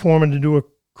asked the foreman to do a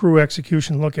crew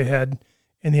execution look ahead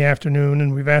in the afternoon,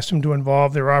 and we've asked them to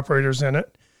involve their operators in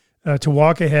it, to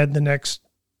walk ahead the next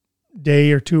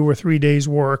day or 2 or 3 days'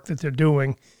 work that they're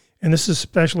doing. And this is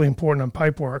especially important on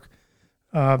pipe work,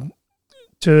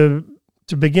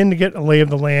 to begin to get a lay of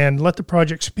the land, let the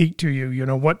project speak to you,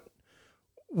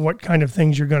 what kind of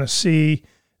things you're going to see.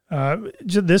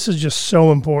 This is just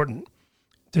so important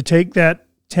to take that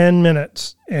 10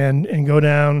 minutes and go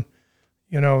down,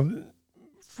 400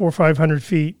 or 500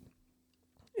 feet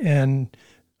and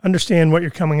understand what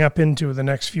you're coming up into the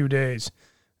next few days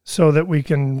so that we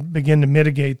can begin to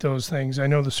mitigate those things. I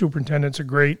know the superintendents are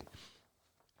great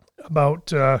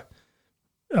about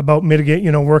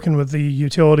working with the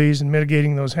utilities and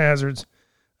mitigating those hazards.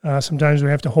 Sometimes we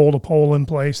have to hold a pole in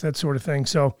place, that sort of thing.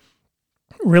 So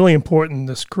really important,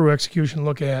 this crew execution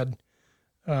look ahead,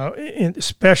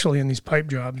 especially in these pipe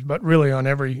jobs, but really on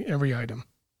every item.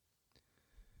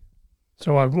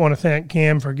 So I want to thank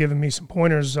Cam for giving me some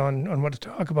pointers on what to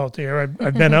talk about there.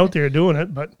 I've been out there doing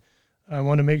it, but I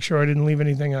want to make sure I didn't leave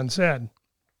anything unsaid.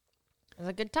 That's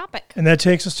a good topic. And that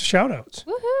takes us to shout-outs.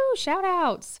 Woohoo,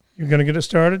 shout-outs. You're going to get us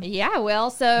started? Yeah, well,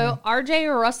 so R.J.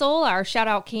 Russell, our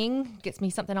shout-out king, gets me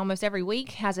something almost every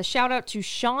week, has a shout-out to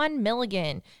Sean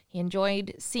Milligan. He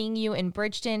enjoyed seeing you in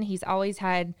Bridgeton. He's always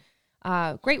had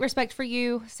great respect for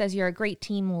you, says you're a great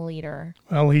team leader.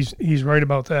 Well, he's right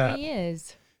about that. He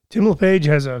is. Tim LePage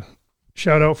has a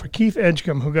shout-out for Keith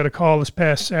Edgecombe, who got a call this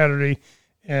past Saturday,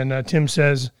 and Tim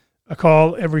says, a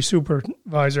call every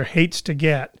supervisor hates to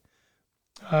get.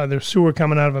 There's sewer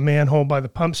coming out of a manhole by the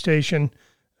pump station.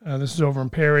 This is over in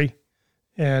Perry.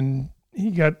 And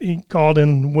he called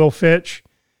in Will Fitch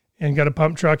and got a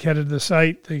pump truck headed to the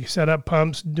site. They set up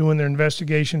pumps, doing their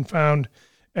investigation, found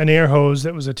an air hose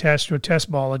that was attached to a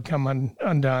test ball had come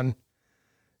undone.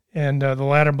 And the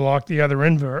ladder blocked the other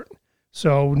invert.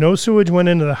 So no sewage went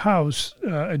into the house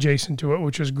adjacent to it,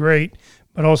 which was great,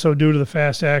 but also due to the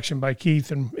fast action by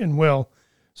Keith and Will.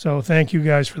 So thank you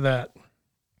guys for that.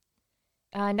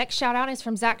 Next shout out is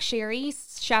from Zach Sherry.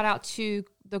 Shout out to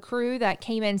the crew that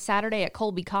came in Saturday at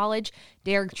Colby College.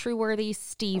 Derek Trueworthy,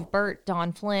 Steve Burt,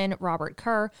 Don Flynn, Robert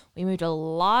Kerr. We moved a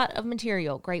lot of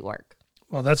material. Great work.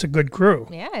 Well, that's a good crew.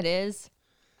 Yeah, it is.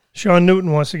 Sean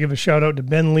Newton wants to give a shout out to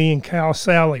Ben Lee and Cal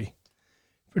Sally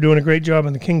for doing a great job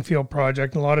on the Kingfield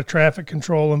project. A lot of traffic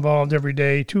control involved every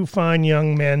day. 2 fine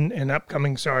young men and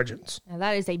upcoming sergeants. Now,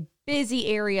 that is a busy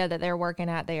area that they're working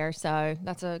at there, so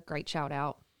that's a great shout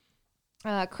out.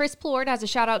 Chris Plord has a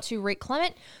shout out to Rick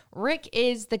Clement. Rick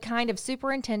is the kind of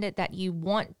superintendent that you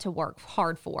want to work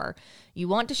hard for. You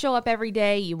want to show up every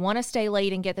day. You want to stay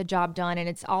late and get the job done. And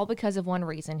it's all because of one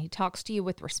reason. He talks to you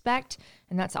with respect,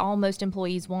 and that's all most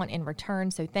employees want in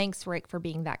return. So thanks, Rick, for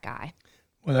being that guy.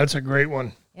 Well, that's a great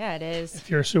one. Yeah, it is.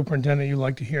 If you're a superintendent, you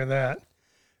like to hear that.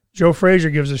 Joe Frazier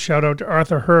gives a shout out to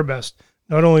Arthur Herbest,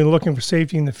 not only looking for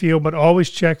safety in the field, but always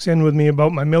checks in with me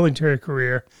about my military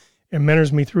career and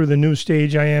mentors me through the new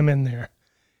stage I am in there.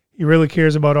 He really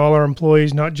cares about all our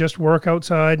employees, not just work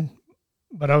outside,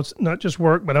 but not just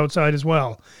work, but outside as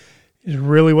well. Is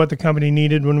really what the company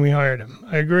needed when we hired him.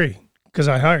 I agree, because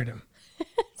I hired him.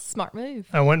 Smart move.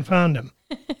 I went and found him.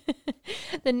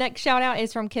 The next shout out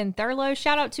is from Ken Thurlow.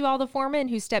 Shout out to all the foremen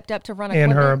who stepped up to run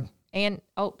equipment. And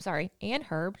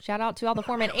Herb. Shout out to all the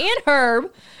foremen and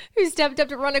Herb who stepped up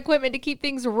to run equipment to keep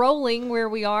things rolling where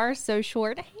we are so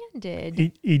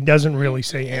short-handed. He doesn't really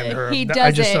say and Herb. He doesn't.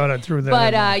 I just thought I'd throw that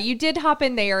in. But you did hop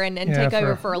in there and take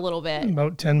over for a little bit.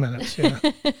 About 10 minutes, yeah.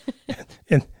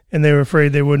 and they were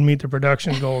afraid they wouldn't meet the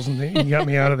production goals, and he got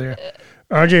me out of there.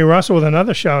 R.J. Russell with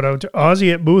another shout-out to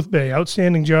Ozzy at Booth Bay.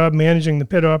 Outstanding job managing the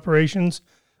pit operations.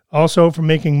 Also for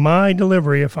making my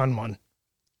delivery a fun one.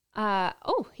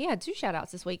 He had 2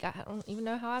 shout-outs this week. I don't even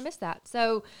know how I missed that.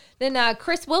 So then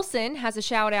Chris Wilson has a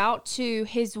shout-out to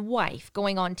his wife,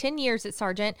 going on 10 years at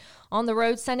Sergeant, on the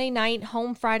road Sunday night,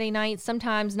 home Friday night,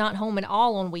 sometimes not home at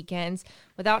all on weekends.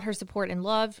 Without her support and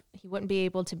love, he wouldn't be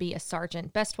able to be a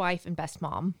sergeant. Best wife and best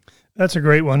mom. That's a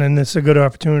great one, and it's a good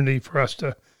opportunity for us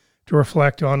to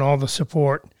reflect on all the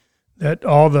support that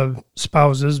all the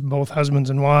spouses, both husbands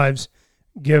and wives,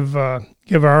 give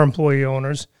our employee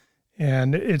owners.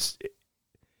 And it's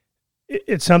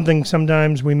something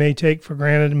sometimes we may take for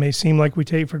granted. It may seem like we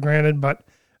take for granted, but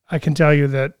I can tell you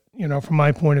that, from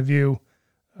my point of view,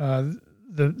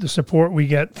 the support we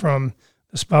get from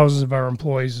the spouses of our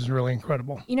employees is really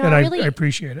incredible. I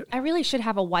appreciate it. I really should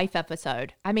have a wife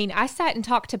episode. I mean, I sat and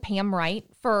talked to Pam Wright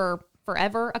for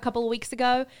forever a couple of weeks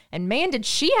ago, and man, did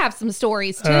she have some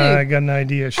stories too. I got an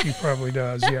idea. She probably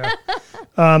does, yeah.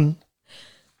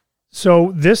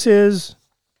 So this is,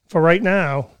 for right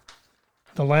now,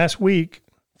 the last week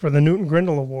for the Newton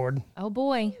Grindle Award. Oh,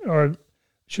 boy. Or I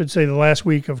should say the last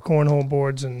week of cornhole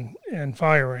boards and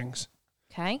fire rings.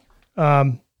 Okay.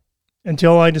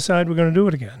 Until I decide we're going to do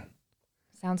it again.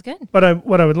 Sounds good. But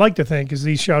what I would like to think is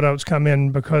these shout-outs come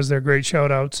in because they're great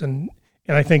shout-outs, and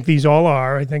I think these all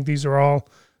are. I think these are all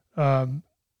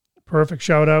perfect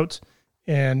shout-outs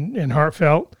and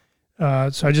heartfelt.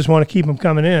 So I just want to keep them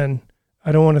coming in.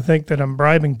 I don't want to think that I'm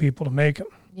bribing people to make them.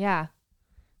 Yeah.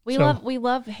 We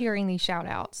love hearing these shout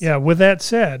outs. Yeah, with that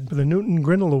said, for the Newton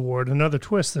Grindle Award, another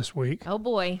twist this week. Oh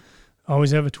boy.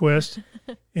 Always have a twist.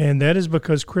 And that is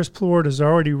because Chris Plord has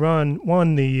already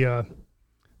won the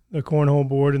cornhole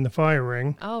board and the fire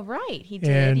ring. Oh, right. He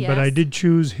did, yes. But I did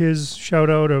choose his shout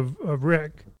out of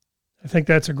Rick. I think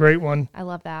that's a great one. I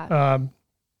love that.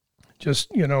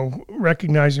 Just,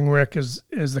 recognizing Rick as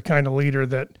the kind of leader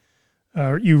that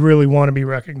you really want to be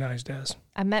recognized as.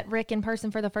 I met Rick in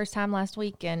person for the first time last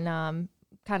week and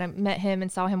kind of met him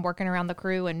and saw him working around the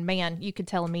crew. And man, you could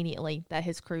tell immediately that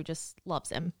his crew just loves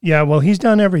him. Yeah, well, he's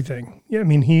done everything. Yeah, I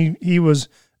mean, he was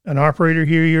an operator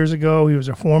here years ago. He was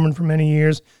a foreman for many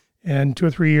years. And 2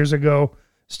 or 3 years ago,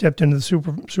 stepped into the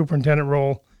superintendent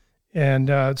role.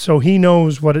 And so he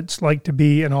knows what it's like to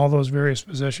be in all those various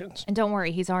positions. And don't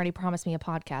worry, he's already promised me a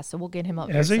podcast, so we'll get him up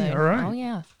Has he? soon. All right. Oh,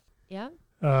 yeah. Yeah.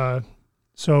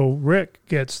 So Rick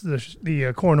gets the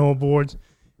cornhole boards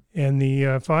and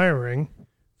the fire ring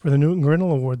for the Newton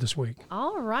Grindle Award this week.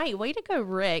 All right. Way to go,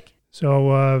 Rick.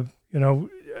 So,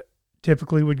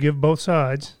 typically would give both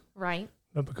sides. Right.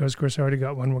 But because Chris already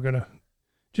got one, we're going to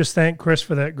just thank Chris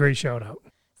for that great shout out.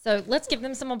 So let's give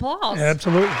them some applause.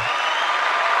 Absolutely.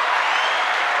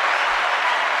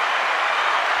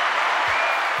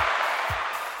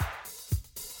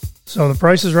 So the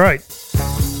price is right.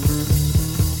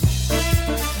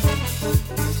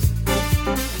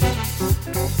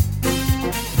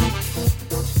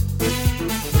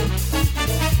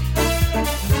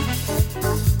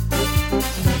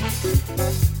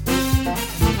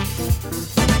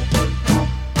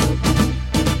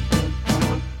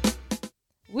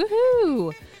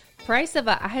 Woohoo! Price of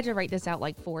I had to write this out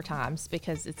like 4 times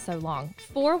because it's so long.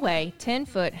 4-way,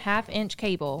 10-foot, half-inch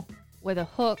cable with a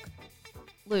hook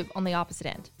loop on the opposite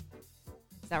end.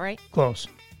 Is that right? Close.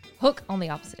 Hook on the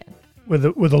opposite end. With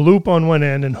a loop on one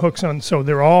end and hooks on, so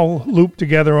they're all looped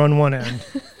together on one end,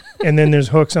 and then there's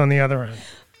hooks on the other end.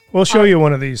 We'll show you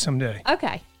one of these someday.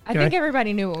 Okay. I think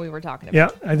everybody knew what we were talking about.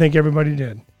 Yeah, I think everybody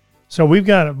did. So we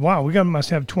must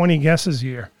have 20 guesses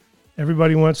here.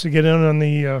 Everybody wants to get in on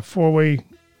the 4-way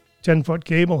 10-foot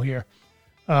cable here.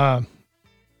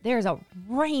 There's a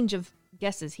range of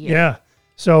guesses here. Yeah.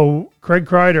 So Craig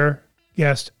Kreider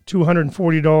guessed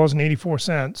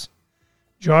 $240.84.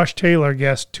 Josh Taylor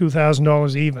guessed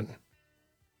 $2,000 even.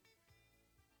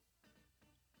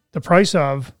 The price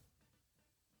of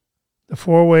the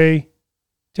 4-way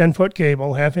 10-foot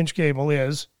cable, half-inch cable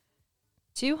is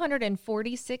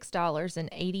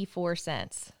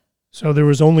 $246.84. So there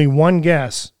was only one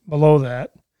guess below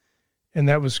that, and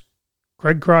that was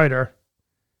Craig Kreider,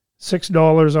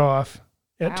 $6 off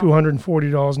at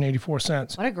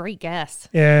 $240.84. What a great guess.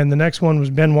 And the next one was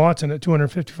Ben Watson at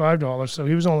 $255, so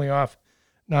he was only off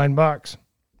 $9.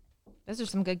 Those are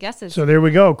some good guesses. So there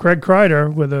we go. Craig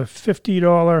Kreider with a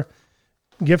 $50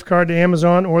 gift card to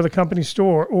Amazon or the company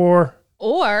store or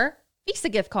Visa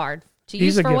gift card to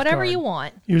use for whatever you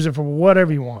want. Use it for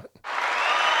whatever you want.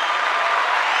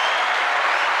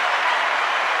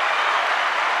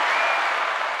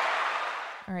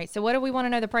 All right, so what do we want to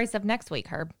know the price of next week,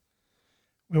 Herb?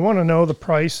 We want to know the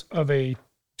price of a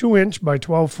 2-inch by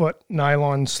 12-foot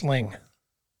nylon sling.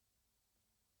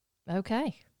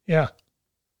 Okay. Yeah.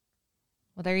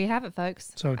 Well, there you have it,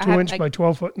 folks. So 2-inch by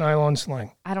 12-foot nylon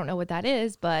sling. I don't know what that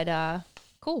is, but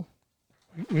cool.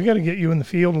 We got to get you in the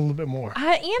field a little bit more.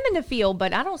 I am in the field,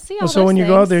 but I don't see all those So when you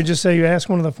things. go out there, just say, you ask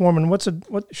one of the foremen,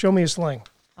 show me a sling.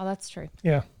 Oh, that's true.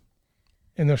 Yeah.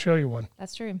 And they'll show you one.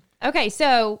 That's true. Okay,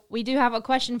 so we do have a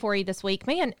question for you this week.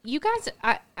 Man, you guys,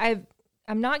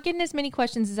 I'm not getting as many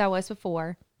questions as I was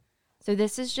before. So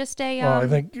this is just a... Well, I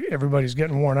think everybody's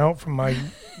getting worn out from my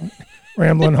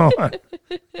rambling on.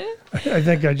 I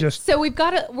think I just... So we're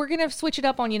going to switch it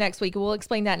up on you next week. We'll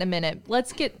explain that in a minute.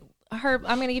 Let's get... Herb,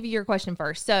 I'm going to give you your question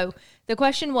first. So the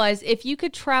question was, if you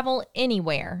could travel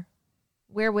anywhere,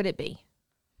 where would it be?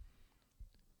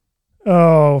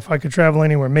 Oh, if I could travel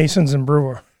anywhere, Masons and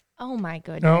Brewer. Oh, my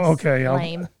goodness. Oh, okay.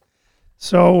 Lame.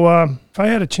 So if I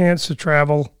had a chance to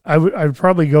travel, I would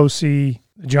probably go see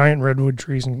the giant redwood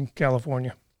trees in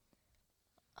California.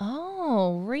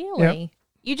 Oh, really? Yep.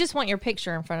 You just want your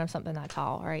picture in front of something that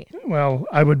tall, right? Well,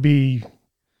 I'd be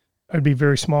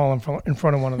very small in front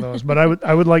of one of those, but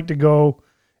I would like to go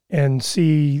and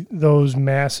see those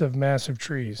massive, massive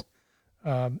trees.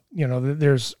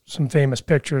 There's some famous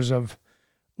pictures of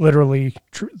literally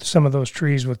some of those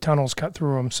trees with tunnels cut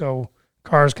through them so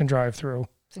cars can drive through.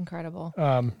 It's incredible.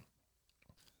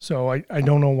 So I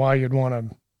don't know why you'd want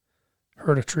to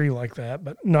hurt a tree like that,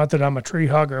 but not that I'm a tree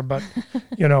hugger, but,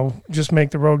 just make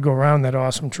the road go around that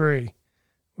awesome tree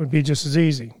would be just as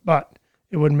easy, but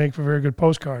it wouldn't make for very good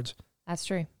postcards. That's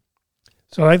true.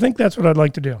 So I think that's what I'd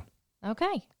like to do.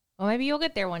 Okay. Well, maybe you'll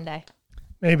get there one day.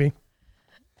 Maybe.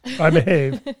 If I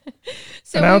behave.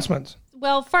 So Announcements.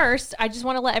 Well, first, I just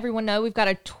want to let everyone know we've got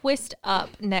a twist up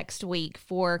next week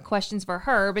for questions for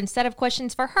Herb. Instead of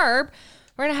questions for Herb,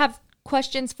 we're going to have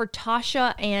questions for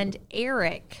Tasha and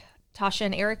Eric. Tasha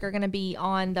and Eric are going to be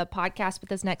on the podcast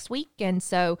with us next week. And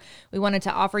so we wanted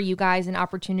to offer you guys an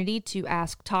opportunity to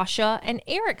ask Tasha and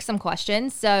Eric some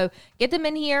questions. So get them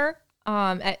in here.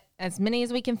 As many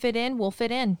as we can fit in, we'll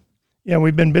fit in. Yeah,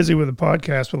 we've been busy with the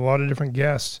podcast with a lot of different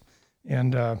guests.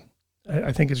 And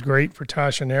I think it's great for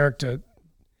Tasha and Eric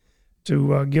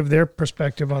to give their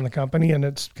perspective on the company. And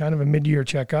it's kind of a mid-year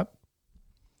checkup.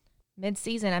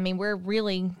 Mid-season. I mean, we're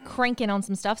really cranking on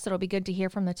some stuff, so it'll be good to hear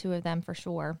from the two of them for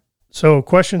sure. So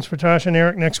questions for Tasha and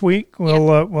Eric next week.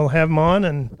 We'll have them on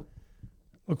and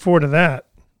look forward to that.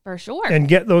 For sure. And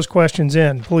get those questions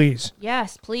in, please.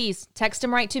 Yes, please. Text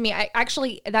them right to me.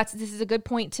 This is a good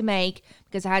point to make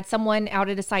because I had someone out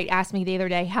at a site ask me the other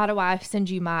day, how do I send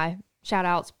you my shout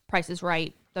outs, prices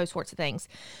right, those sorts of things.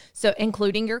 So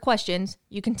including your questions,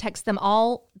 you can text them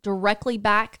all directly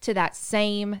back to that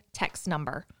same text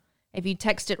number. If you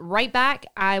text it right back,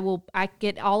 I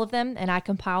get all of them and I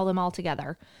compile them all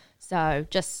together. So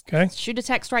just shoot a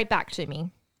text right back to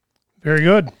me. Very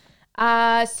good.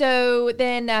 So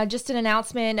then just an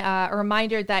announcement, a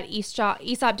reminder that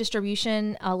ESOP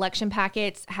distribution election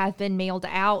packets have been mailed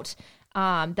out.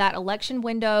 That election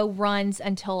window runs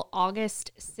until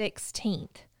August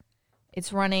 16th.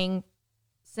 It's running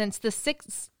since the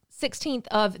 16th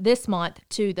of this month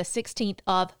to the 16th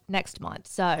of next month.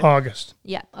 So August.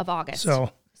 Yeah, of August.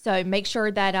 So make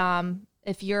sure that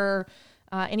if you're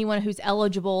anyone who's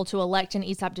eligible to elect an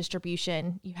ESOP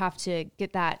distribution, you have to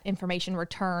get that information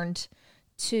returned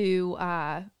to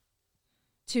our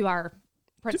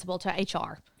principal, to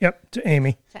HR. Yep, to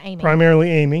Amy. To Amy.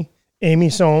 Primarily Amy. Amy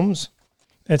Soames.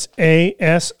 That's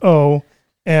ASOM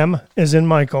as in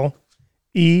Michael,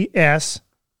 ES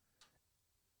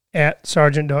at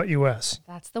sergeant.us.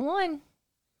 That's the one.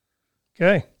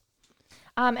 Okay.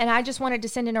 And I just wanted to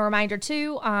send in a reminder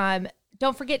too.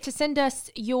 Don't forget to send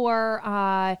us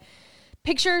your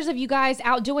pictures of you guys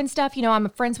out doing stuff. You know, I'm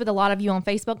friends with a lot of you on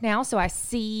Facebook now, so I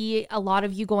see a lot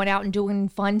of you going out and doing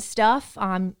fun stuff.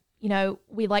 You know,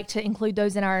 we like to include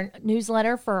those in our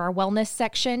newsletter for our wellness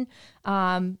section.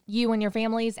 You and your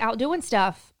families out doing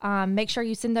stuff. Make sure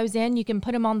you send those in. You can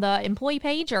put them on the employee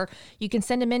page or you can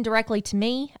send them in directly to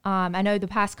me. I know the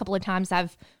past couple of times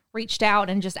I've reached out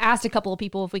and just asked a couple of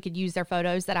people if we could use their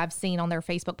photos that I've seen on their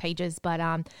Facebook pages, but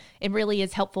it really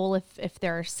is helpful if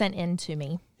they're sent in to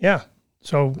me. Yeah,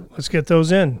 so let's get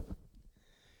those in.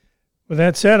 With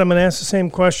that said, I'm going to ask the same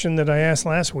question that I asked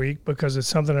last week because it's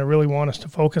something I really want us to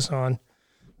focus on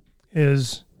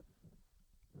is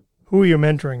who are you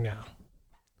mentoring now?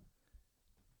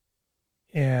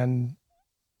 And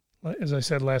as I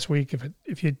said last week,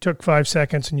 if you took 5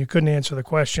 seconds and you couldn't answer the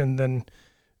question, then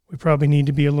we probably need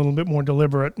to be a little bit more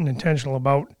deliberate and intentional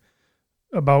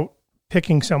about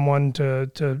picking someone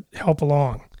to help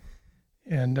along.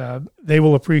 And they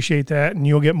will appreciate that, and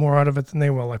you'll get more out of it than they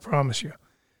will, I promise you.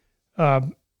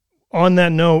 On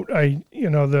that note,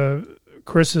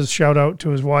 Chris's shout out to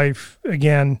his wife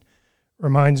again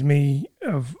reminds me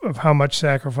of how much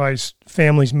sacrifice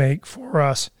families make for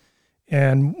us,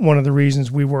 and one of the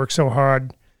reasons we work so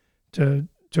hard to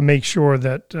make sure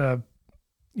that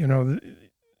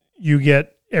you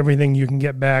get everything you can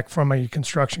get back from a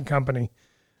construction company.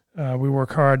 We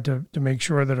work hard to make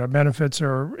sure that our benefits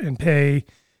are in pay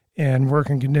and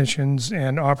working conditions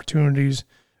and opportunities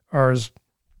are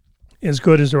as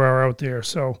good as there are out there.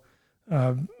 So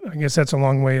I guess that's a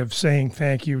long way of saying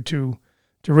thank you to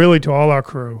all our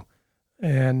crew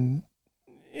and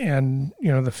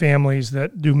the families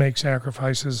that do make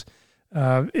sacrifices.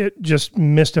 It just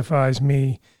mystifies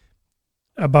me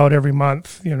about every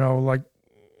month, like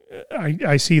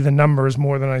I see the numbers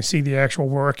more than I see the actual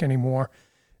work anymore.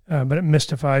 But it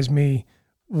mystifies me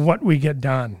what we get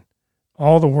done,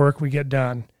 all the work we get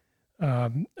done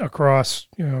across,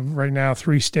 right now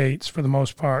 3 states for the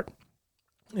most part.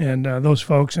 And those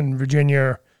folks in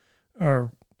Virginia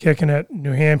are kicking it,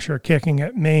 New Hampshire kicking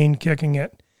it, Maine kicking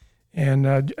it. And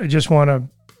I just want to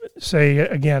say,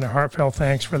 again, a heartfelt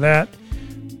thanks for that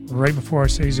right before I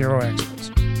say zero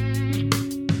accidents.